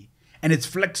easy and it's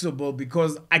flexible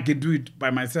because I can do it by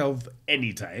myself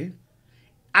anytime,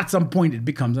 at some point it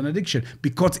becomes an addiction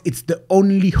because it's the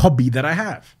only hobby that I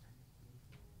have.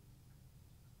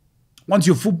 Once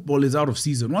your football is out of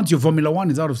season, once your Formula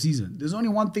One is out of season, there's only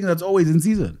one thing that's always in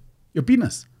season: your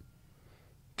penis.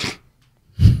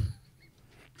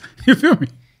 You feel me?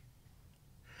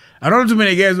 I don't know too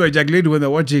many guys who ejaculate when they're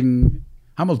watching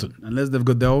Hamilton, unless they've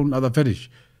got their own other fetish.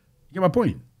 You get my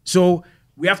point? So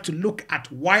we have to look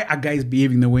at why are guys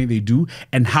behaving the way they do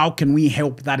and how can we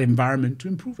help that environment to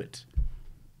improve it.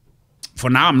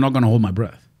 For now, I'm not going to hold my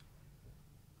breath.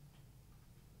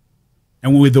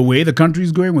 And with the way the country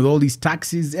is going, with all these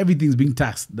taxes, everything's being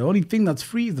taxed. The only thing that's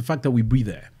free is the fact that we breathe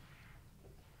air.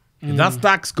 If that's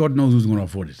taxed, God knows who's going to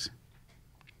afford it.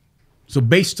 So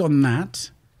based on that,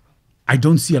 I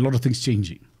don't see a lot of things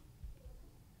changing.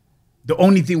 The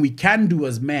only thing we can do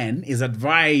as men is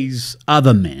advise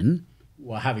other men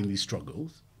who are having these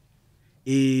struggles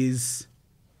is,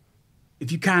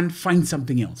 if you can, find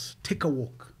something else. Take a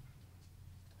walk.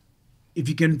 If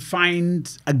you can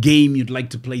find a game you'd like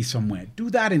to play somewhere, do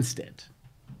that instead.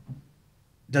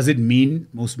 Does it mean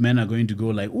most men are going to go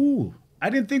like, ooh, I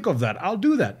didn't think of that, I'll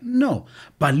do that? No.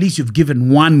 But at least you've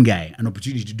given one guy an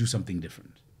opportunity to do something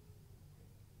different.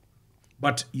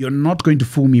 But you're not going to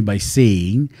fool me by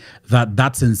saying that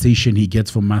that sensation he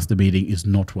gets from masturbating is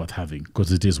not worth having,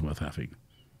 because it is worth having.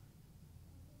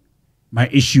 My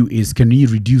issue is, can we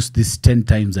reduce this 10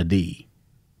 times a day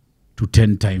to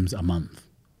 10 times a month?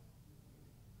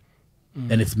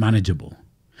 Then it's manageable.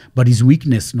 But his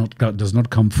weakness does not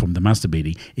come from the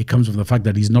masturbating. It comes from the fact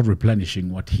that he's not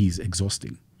replenishing what he's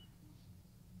exhausting.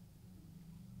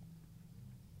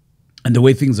 And the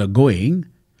way things are going,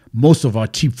 most of our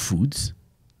cheap foods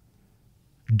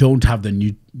don't have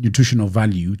the nutritional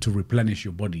value to replenish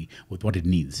your body with what it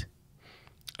needs.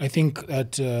 I think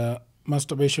that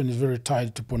masturbation is very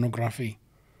tied to pornography.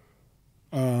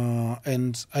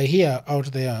 And I hear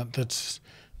out there that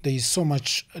there is so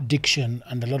much addiction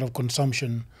and a lot of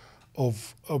consumption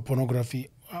of pornography.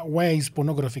 Why is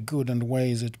pornography good and why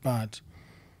is it bad?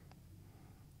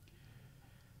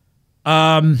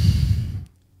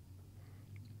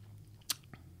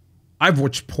 I've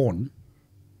watched porn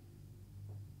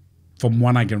from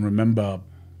when I can remember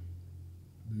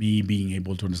me being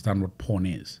able to understand what porn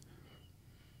is.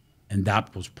 And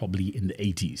that was probably in the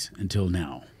 80s until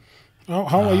now.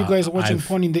 How are you guys watching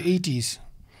porn in the 80s?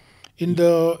 In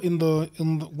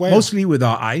the where? Mostly with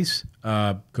our eyes,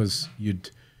 because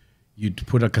you'd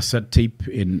put a cassette tape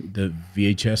in the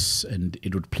VHS and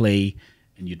it would play,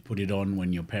 and you'd put it on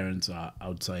when your parents are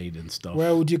outside and stuff.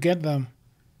 Where would you get them?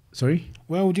 Sorry?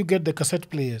 Where would you get the cassette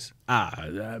players?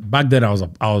 Back then I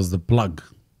was the plug.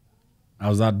 I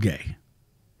was that guy.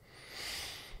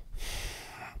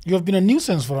 You have been a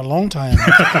nuisance for a long time.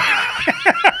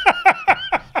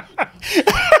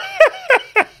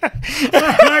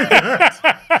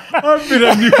 I've been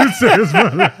a nuisance,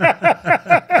 man.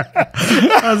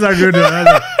 That's a good one.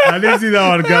 I didn't see that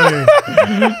one coming.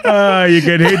 You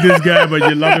can hate this guy, but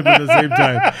you love him at the same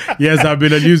time. Yes, I've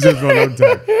been a nuisance for a long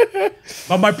time.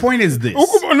 But my point is this. No.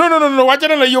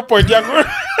 Wachana na hiyo point yako.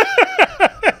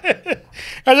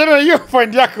 Wachana na hiyo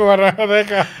point yako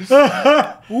wanaweka.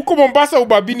 Huko Mombasa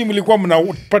ubabini mlikuwa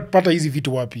mnapata hizi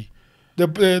vitu wapi?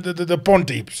 The porn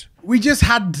tapes. We just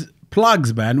had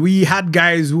plugs, man. We had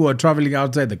guys who are traveling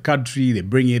outside the country. They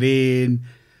bring it in.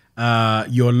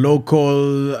 Your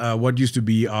local, what used to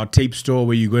be our tape store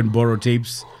where you go and borrow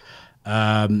tapes.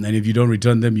 And if you don't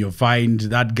return them, you'll find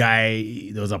that guy.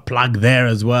 There was a plug there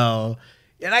as well.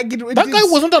 And that guy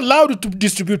wasn't allowed to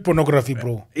distribute pornography,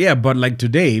 bro. Yeah, but like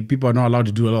today, people are not allowed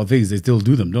to do a lot of things. They still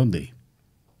do them, don't they?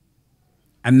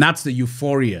 And that's the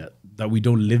euphoria that we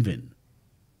don't live in.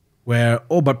 Where,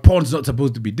 oh, but porn's not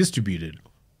supposed to be distributed.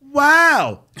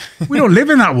 Wow. We don't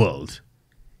live in that world.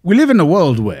 We live in a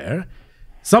world where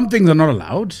some things are not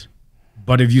allowed,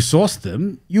 but if you source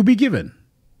them, you'll be given.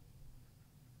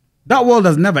 That world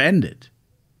has never ended.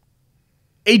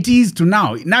 80s to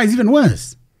now. Now it's even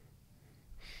worse.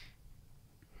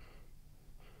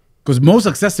 Because most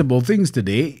accessible things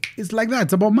today is like that.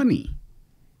 It's about money.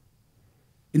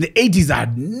 In the 80s, I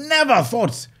had never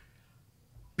thought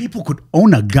people could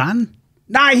own a gun.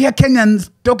 Now I hear Kenyans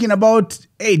talking about,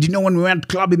 hey, do you know when we went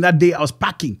clubbing that day, I was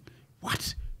packing.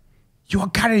 What? You are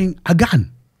carrying a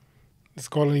gun? It's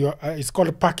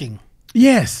called packing.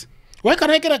 Yes. Why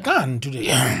can't I get a gun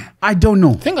today? I don't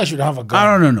know. I think I should have a gun.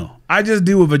 I don't know. I just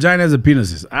deal with vaginas and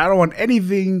penises. I don't want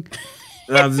anything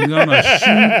that's gonna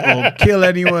shoot or kill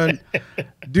anyone.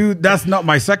 Dude, that's not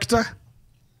my sector.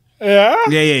 Yeah?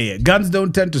 Yeah. Guns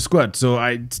don't tend to squirt, so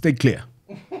I stay clear.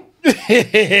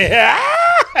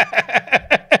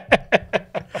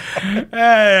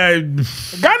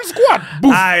 Gun squat.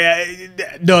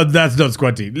 No, that's not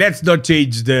squatting. Let's not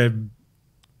change the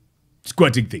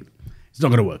squatting thing. It's not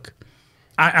going to work.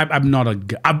 I'm not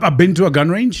I've been to a gun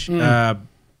range. A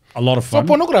lot of fun. So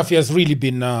pornography has really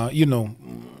been,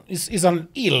 is an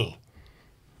ill,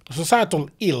 societal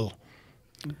ill.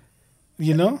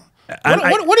 You know?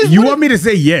 What is you want me to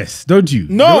say yes, don't you?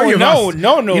 No. You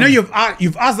know, you've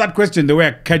asked that question the way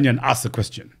a Kenyan asks a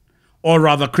question. Or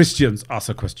rather, Christians ask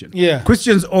a question. Yeah.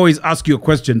 Christians always ask you a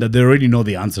question that they already know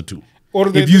the answer to. Or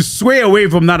if you sway away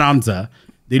from that answer,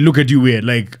 they look at you weird.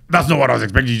 Like, that's not what I was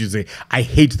expecting you to say. I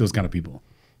hate those kind of people.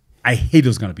 I hate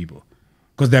those kind of people.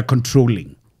 Because they're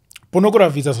controlling.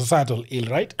 Pornography is a societal ill,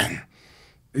 right?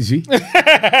 You see?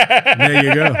 There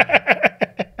you go.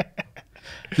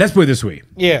 Let's put it this way.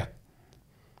 Yeah.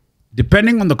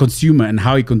 Depending on the consumer and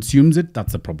how he consumes it,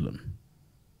 that's the problem.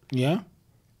 Yeah.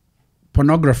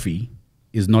 Pornography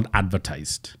is not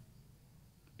advertised.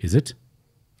 Is it?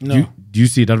 No. Do you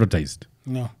see it advertised?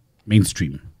 No.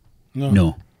 Mainstream?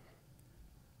 No.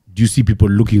 Do you see people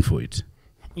looking for it?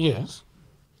 Yes.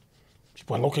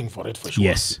 People are looking for it for sure.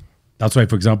 Yes. That's why,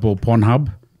 for example,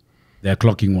 Pornhub, they're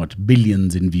clocking what?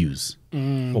 Billions in views.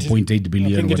 4.8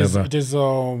 billion, whatever. It is,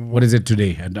 what is it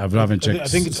today? And I haven't checked. I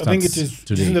think it is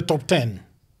today. It's in the top 10.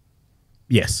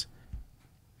 Yes.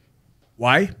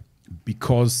 Why?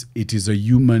 Because it is a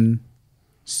human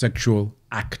sexual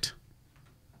act.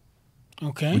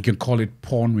 Okay. We can call it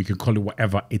porn, we can call it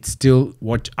whatever. It's still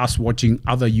us watching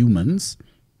other humans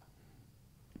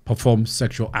perform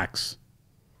sexual acts.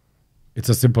 It's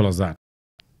as simple as that.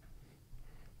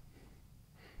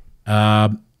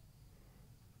 I'd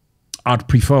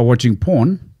prefer watching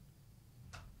porn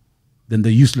than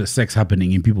the useless sex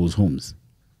happening in people's homes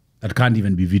that can't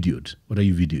even be videoed. What are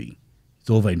you videoing? It's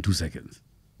over in 2 seconds.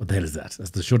 What the hell is that?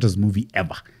 That's the shortest movie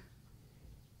ever.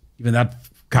 Even that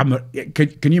camera.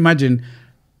 Can you imagine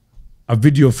a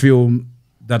video film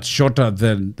that's shorter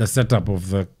than the setup of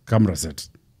the camera set?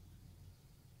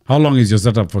 How long is your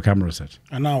setup for camera set?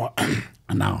 An hour.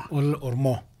 An hour. Or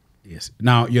more. Yes.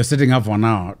 Now, you're setting up for an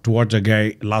hour to watch a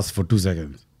guy last for 2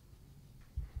 seconds.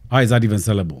 How is that even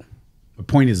sellable? The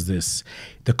point is this.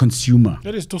 The consumer.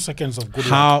 That is 2 seconds of good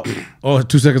work. Oh,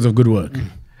 2 seconds of good work.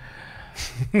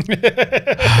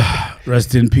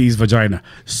 Rest in peace, vagina.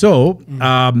 So,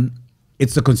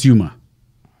 it's the consumer.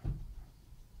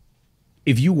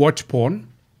 If you watch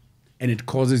porn and it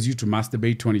causes you to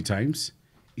masturbate 20 times,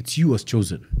 it's you who's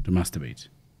chosen to masturbate.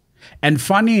 And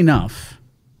funny enough,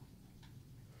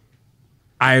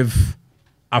 I've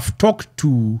talked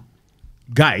to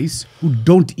guys who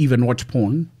don't even watch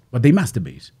porn, but they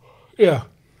masturbate. Yeah.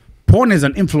 Porn is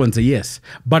an influencer, yes.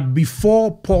 But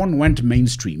before porn went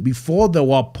mainstream, before there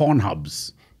were porn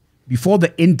hubs, before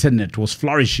the internet was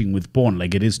flourishing with porn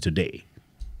like it is today,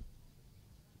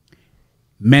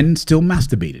 men still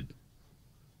masturbated.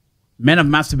 Men have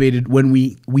masturbated when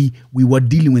we were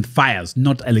dealing with fires,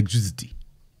 not electricity.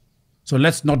 So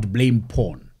let's not blame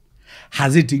porn.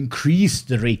 Has it increased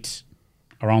the rate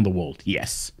around the world?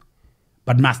 Yes.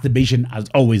 But masturbation has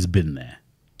always been there.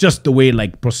 Just the way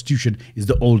like prostitution is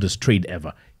the oldest trade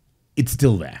ever. It's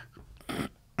still there.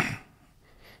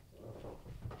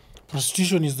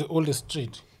 Prostitution is the oldest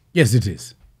trade. Yes, it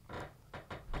is.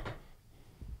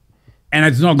 And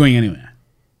it's not going anywhere.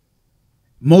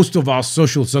 Most of our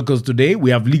social circles today,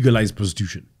 we have legalized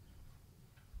prostitution.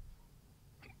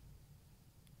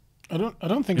 I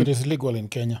don't think it is legal in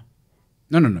Kenya.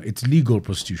 No. It's legal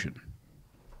prostitution.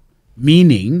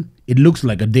 Meaning, it looks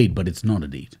like a date, but it's not a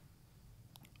date.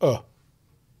 Oh.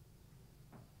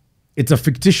 It's a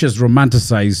fictitious,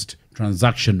 romanticized,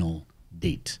 transactional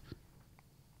date.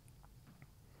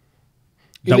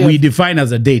 That we define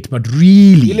as a date, but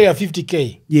really... Ile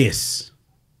 50K. Yes.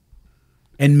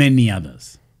 And many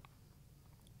others.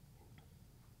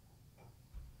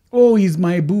 Oh, he's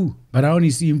my boo, but I only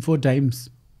see him 4 times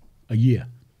a year.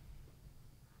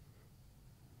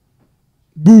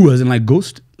 Boo as in like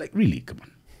ghost? Like really, come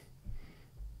on.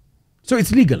 So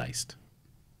it's legalized.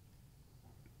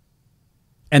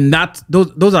 And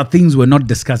those are things we're not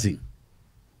discussing.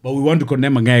 But we want to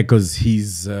condemn a guy because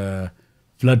he's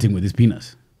flirting with his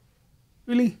penis.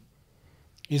 Really?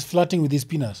 He's flirting with his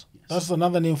penis. Yes. That's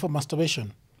another name for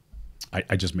masturbation.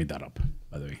 I just made that up,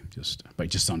 by the way. But it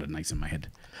just sounded nice in my head.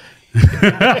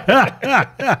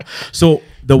 So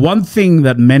the one thing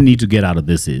that men need to get out of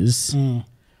this is,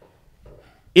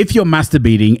 if you're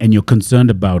masturbating and you're concerned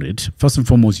about it, first and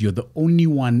foremost, you're the only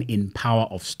one in power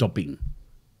of stopping.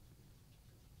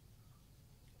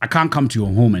 I can't come to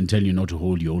your home and tell you not to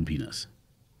hold your own penis.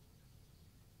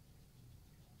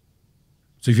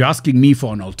 So if you're asking me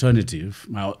for an alternative,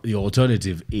 the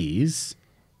alternative is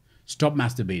stop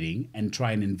masturbating and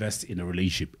try and invest in a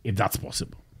relationship, if that's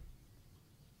possible.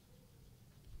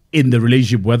 In the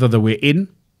relationship, whether that we're in,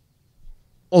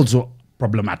 also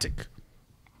problematic.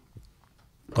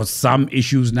 Because some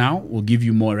issues now will give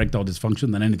you more erectile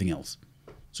dysfunction than anything else.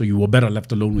 So you were better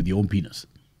left alone with your own penis.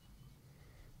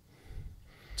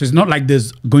 So it's not like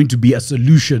there's going to be a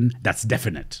solution that's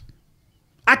definite.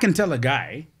 I can tell a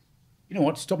guy, you know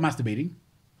what, stop masturbating.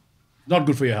 Not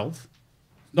good for your health.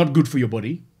 Not good for your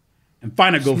body. And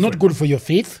find a girlfriend. Not good for your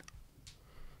faith.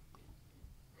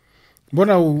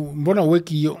 Mbona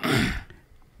weki yo.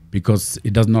 Because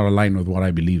it does not align with what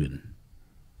I believe in.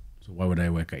 So why would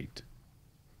I work it?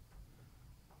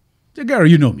 Jagero,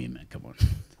 you know me, man. Come on.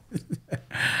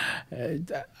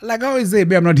 Like I always say,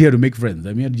 I'm not here to make friends.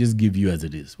 I'm here to just give you as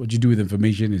it is. What you do with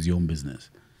information is your own business.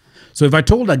 So if I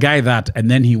told a guy that and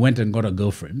then he went and got a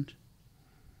girlfriend,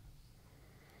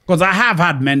 because I have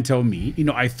had men tell me, you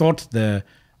know, I thought the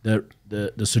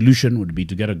solution would be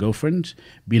to get a girlfriend,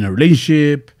 be in a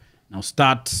relationship, now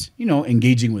start, you know,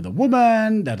 engaging with a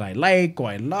woman that I like or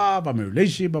I love, I'm in a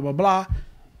relationship, blah, blah, blah.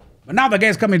 But now the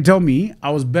guy's coming to tell me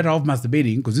I was better off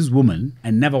masturbating because this woman,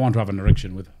 I never want to have an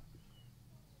erection with her.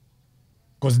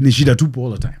 Because Nishida tupo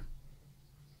all the time.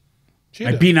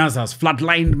 My penis has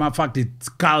flatlined, my fact, it's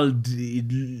curled,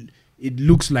 it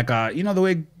looks like a, you know the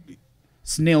way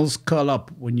snails curl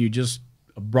up when you just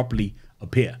abruptly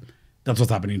appear. That's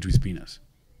what's happening to his penis.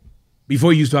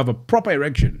 Before he used to have a proper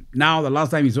erection. Now, the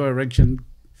last time he saw erection,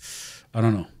 I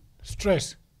don't know.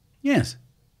 Stress. Yes.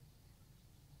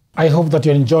 I hope that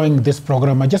you're enjoying this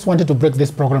program. I just wanted to break this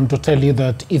program to tell you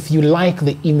that if you like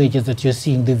the images that you're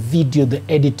seeing, the video, the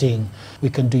editing, we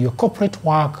can do your corporate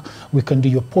work, we can do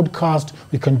your podcast,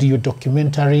 we can do your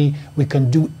documentary, we can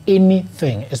do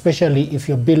anything, especially if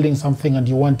you're building something and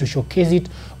you want to showcase it,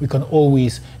 we can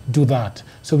always do that.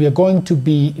 So we are going to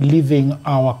be leaving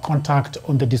our contact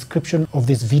on the description of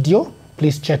this video.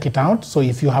 Please check it out. So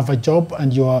if you have a job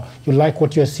and you like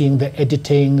what you're seeing, the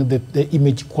editing, the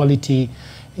image quality,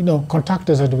 contact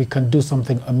us and we can do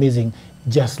something amazing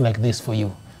just like this for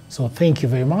you. So thank you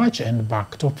very much, and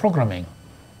back to programming.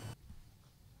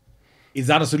 Is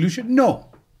that a solution? No.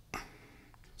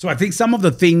 So I think some of the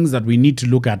things that we need to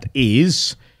look at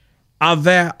is, are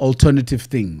there alternative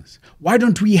things? Why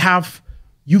don't we have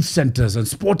youth centers and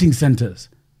sporting centers?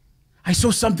 I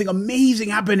saw something amazing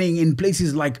happening in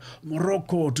places like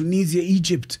Morocco, Tunisia,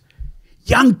 Egypt.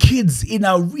 Young kids in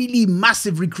a really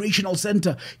massive recreational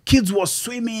center. Kids were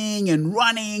swimming and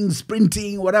running,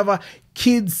 sprinting, whatever.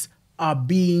 Kids are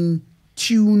being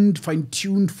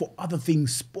fine-tuned for other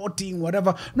things, sporting,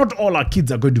 whatever. Not all our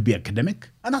kids are going to be academic,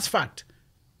 and that's fact.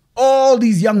 All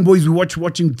these young boys we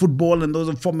watching football, and those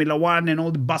of Formula One and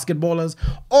all the basketballers,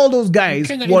 all those guys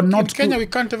were not... In Kenya, we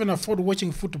can't even afford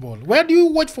watching football. Where do you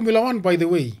watch Formula One, by the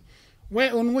way?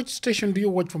 On which station do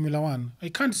you watch Formula One? I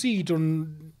can't see it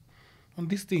on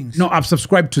these things. No, I've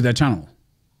subscribed to their channel.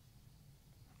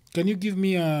 Can you give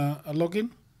me a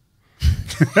login?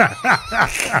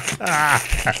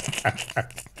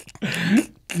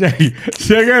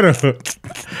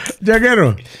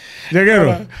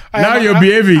 Jagero. Now you're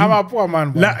behaving. I'm a poor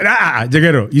man.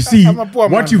 Jagero, you see,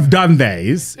 what you've done there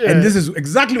is, and this is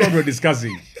exactly what we're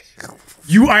discussing,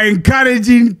 you are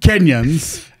encouraging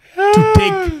Kenyans to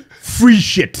take free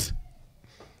shit.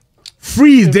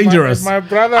 Free is dangerous. My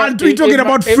brother, aren't we talking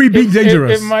about free being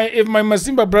dangerous? If my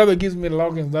Masimba brother gives me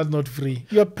logins, that's not free.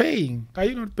 You're paying. Are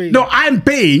you not paying? No, I'm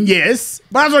paying, yes.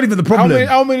 But that's not even the problem.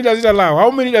 How many does it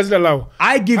allow?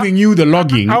 I giving you the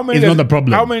logging is not the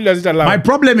problem. How many does it allow? My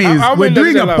problem is we're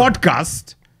doing a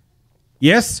podcast,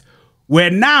 yes, where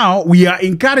now we are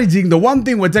encouraging the one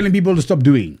thing we're telling people to stop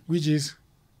doing. Which is?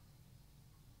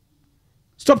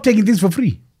 Stop taking things for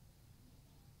free.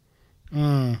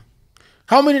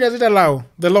 How many does it allow?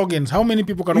 The logins. How many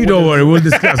people can? You don't worry. We'll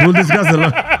discuss. We'll discuss the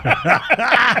login.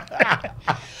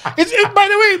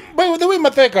 By the way,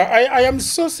 Matheka, I am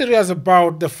so serious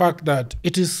about the fact that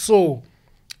it is so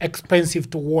expensive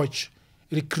to watch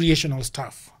recreational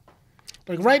stuff.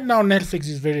 Like right now, Netflix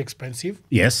is very expensive.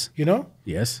 Yes.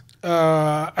 Yes.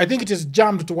 I think it has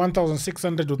jumped to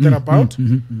 1,600 or thereabout.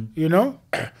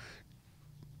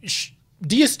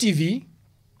 DSTV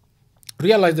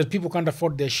realized that people can't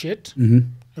afford their shit.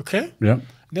 Okay. Yeah.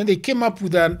 Then they came up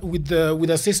with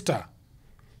a sister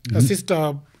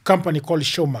company called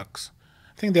Showmax.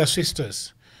 I think they are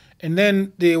sisters. And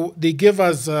then they gave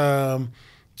us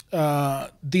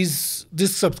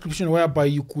this subscription whereby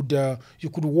you could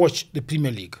watch the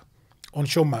Premier League on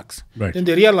Showmax. Right. Then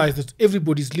they realized that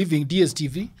everybody's leaving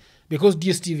DSTV because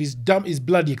DSTV is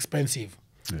bloody expensive.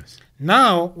 Yes.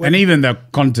 Now, and even the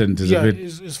content is a bit...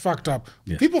 is fucked up.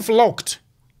 Yes. People flocked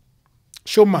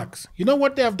Showmax. You know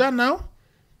what they have done now?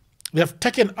 They have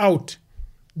taken out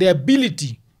the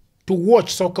ability to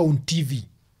watch soccer on TV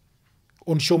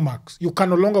on Showmax. You can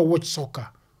no longer watch soccer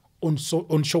on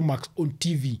Showmax on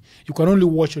TV. You can only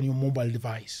watch on your mobile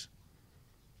device.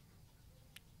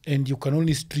 And you can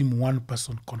only stream one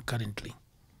person concurrently.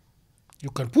 You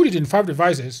can put it in 5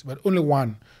 devices, but only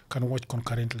one can watch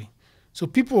concurrently. So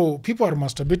people are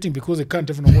masturbating because they can't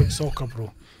even watch soccer,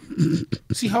 bro.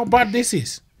 See how bad this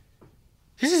is?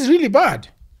 This is really bad.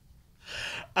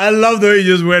 I love the way you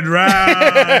just went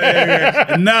right.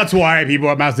 And that's why people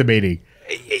are masturbating.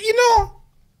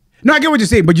 No, I get what you're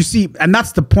saying, but you see, and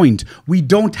that's the point. We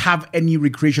don't have any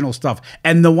recreational stuff.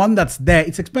 And the one that's there,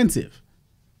 it's expensive.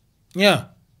 Yeah.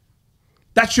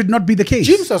 That should not be the case.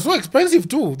 Gyms are so expensive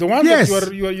too. The one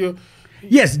that you're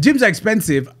Yes, gyms are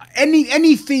expensive.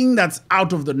 Anything that's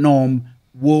out of the norm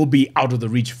will be out of the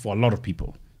reach for a lot of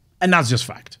people. And that's just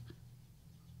fact.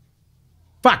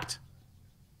 Fact.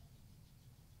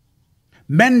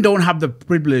 Men don't have the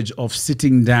privilege of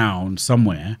sitting down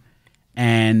somewhere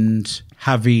and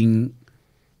having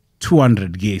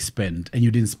 200 gay spent and you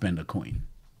didn't spend a coin.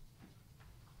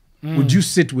 Would you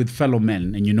sit with fellow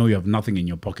men and you know you have nothing in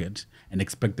your pocket and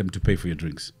expect them to pay for your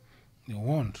drinks? You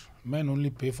won't. Men only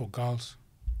pay for girls.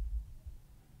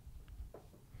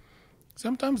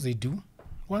 Sometimes they do.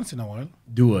 Once in a while.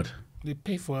 Do what? They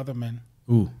pay for other men.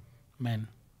 Ooh. Men.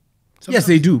 Yes,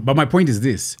 they do. But my point is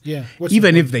this. Yeah.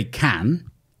 Even if they can,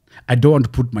 I don't want to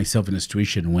put myself in a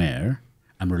situation where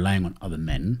I'm relying on other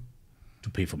men to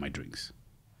pay for my drinks.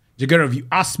 Jagero, if you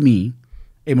ask me,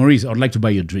 hey, Maurice, I would like to buy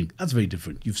you a drink. That's very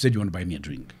different. You've said you want to buy me a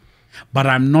drink. But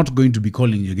I'm not going to be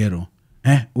calling Jagero.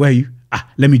 Where are you?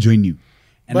 Let me join you.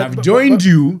 And I've joined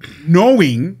you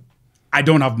knowing I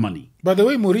don't have money. By the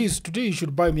way, Maurice, today you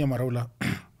should buy me a Maraula.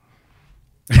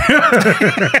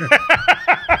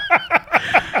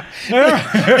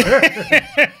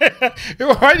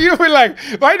 Why do you feel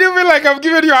like I'm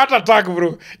giving you a heart attack,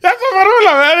 bro? That's a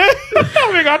Maraula, man. I'm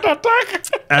having a heart attack.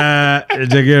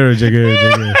 Jagero.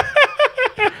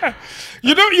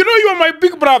 You know you are my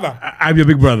big brother. I'm your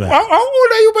big brother. How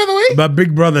old are you, by the way? But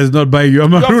big brother is not buying you a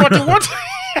Maraula.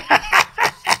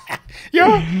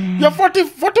 You're 40 what? You're 40,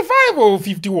 45 or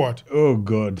 50 what? Oh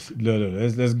God. No.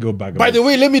 Let's go back. By the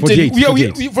way, let me tell you,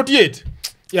 we 48.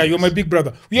 Yeah, you're my big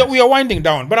brother. We are winding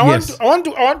down, but I want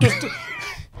to.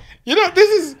 You know, this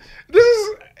is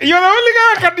you're the only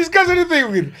guy I can discuss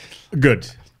anything with. Good.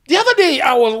 The other day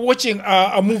I was watching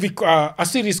a movie, a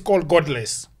series called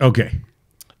Godless. Okay.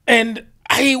 And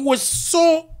I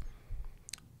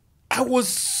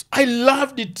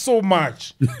loved it so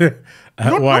much.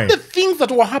 Not the things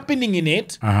that were happening in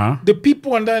it, the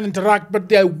people and then interact, but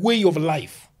their way of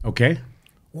life. Okay.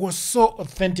 Was so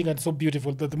authentic and so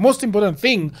beautiful. That the most important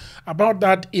thing about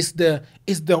that is the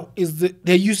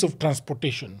use of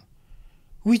transportation,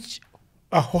 which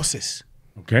are horses.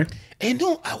 Okay. And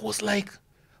I was like,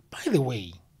 by the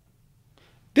way,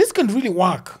 this can really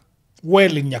work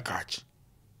well in Nyakach.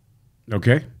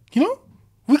 Okay. You know,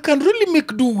 we can really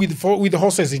make do with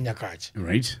horses in Nyakach.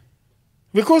 Right.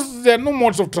 Because there are no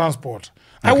modes of transport.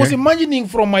 Okay. I was imagining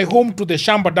from my home to the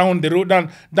shamba down the road,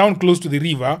 down close to the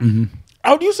river,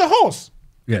 I would use a horse.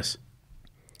 Yes.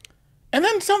 And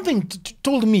then something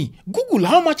told me, Google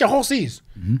how much a horse is.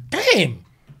 Damn.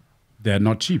 They're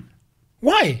not cheap.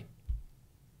 Why?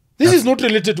 This is not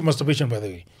related to masturbation, by the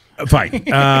way. Fine.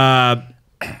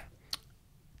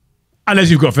 Unless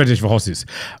you've got a fetish for horses.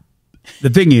 The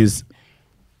thing is,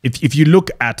 if you look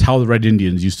at how the Red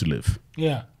Indians used to live,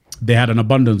 they had an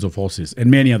abundance of horses in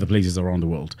many other places around the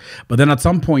world. But then at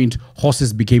some point,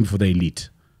 horses became for the elite.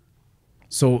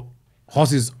 So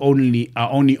horses are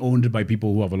only owned by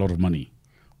people who have a lot of money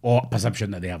or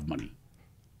perception that they have money.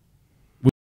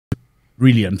 Which is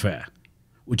really unfair.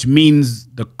 Which means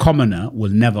the commoner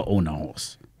will never own a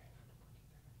horse.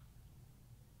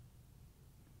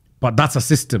 But that's a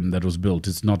system that was built.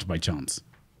 It's not by chance.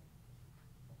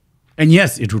 And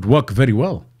yes, it would work very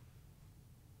well.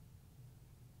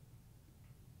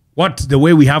 The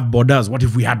way we have borders, what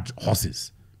if we had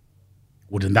horses?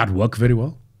 Wouldn't that work very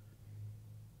well?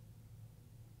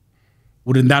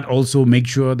 Wouldn't that also make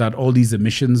sure that all these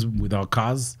emissions with our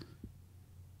cars,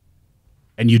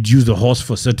 and you'd use the horse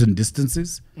for certain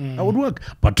distances, that would work.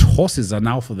 But horses are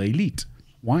now for the elite.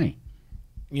 Why?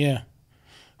 Yeah.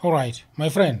 All right, my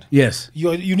friend. Yes.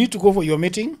 You need to go for your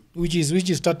meeting, which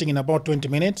is starting in about 20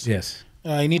 minutes. Yes.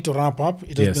 I need to wrap up.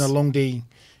 It has been a long day.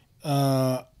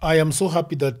 I am so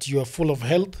happy that you are full of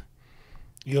health.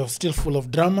 You are still full of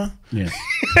drama. Yes.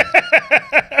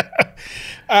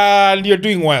 And you're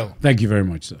doing well. Thank you very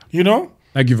much, sir. You know?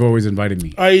 Thank you for always inviting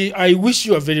me. I wish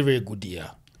you a very, very good year.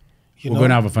 We're going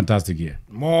to have a fantastic year.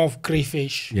 More of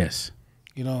crayfish. Yes.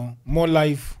 You know, more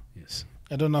life. Yes.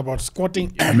 I don't know about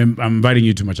squatting. I'm inviting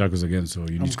you to Machakos again, so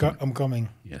you need to come. I'm coming.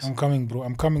 Yes. I'm coming, bro.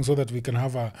 I'm coming so that we can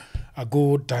have a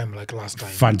good time like last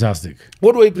time. Fantastic.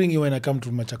 What do I bring you when I come to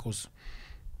Machakos?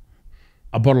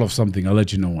 A bottle of something. I'll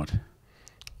let you know what.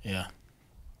 Yeah.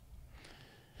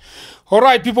 All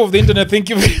right, people of the internet, thank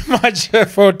you very much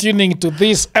for tuning to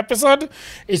this episode.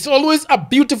 It's always a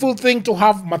beautiful thing to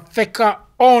have Matheka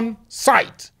on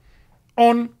site,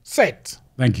 on set.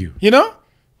 Thank you. You know,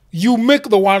 you make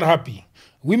the world happy.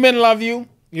 Women love you,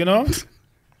 you know.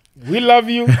 We love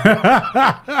you.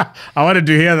 I wanted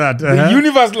to hear that. The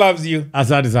universe loves you.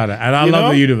 Asante sana. And I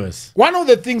love the universe. One of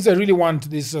the things I really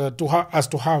want this us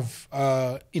to have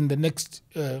in the next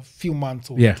few months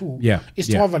or two is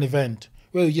to have an event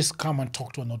where you just come and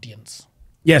talk to an audience.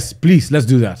 Yes, please, let's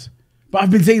do that. But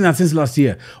I've been saying that since last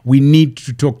year. We need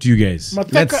to talk to you guys.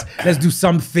 Let's do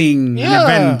something, an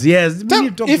event. Yes, we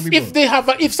need to talk to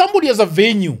people. If somebody has a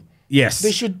venue, yes,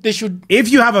 they should. If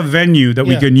you have a venue that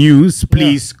we can use,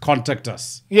 please contact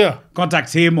us. Yeah,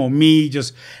 contact him or me.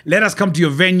 Just let us come to your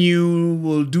venue.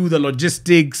 We'll do the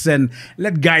logistics and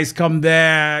let guys come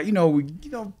there.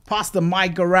 Pass the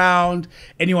mic around.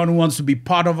 Anyone who wants to be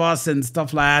part of us and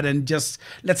stuff like that, and just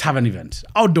let's have an event,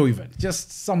 outdoor event,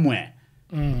 just somewhere.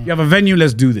 If you have a venue,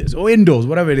 let's do this. Or indoors,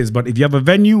 whatever it is. But if you have a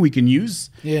venue we can use,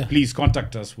 Yeah. please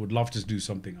contact us. We'd love to do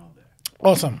something out there.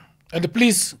 Awesome. And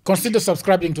please consider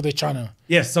subscribing to the channel.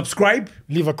 Yes, subscribe,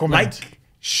 Leave a comment. like,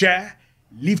 share,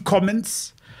 leave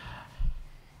comments.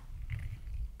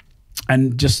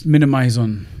 And just minimize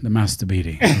on the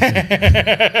masturbating.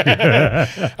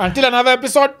 Until another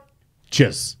episode.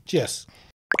 Cheers. Cheers.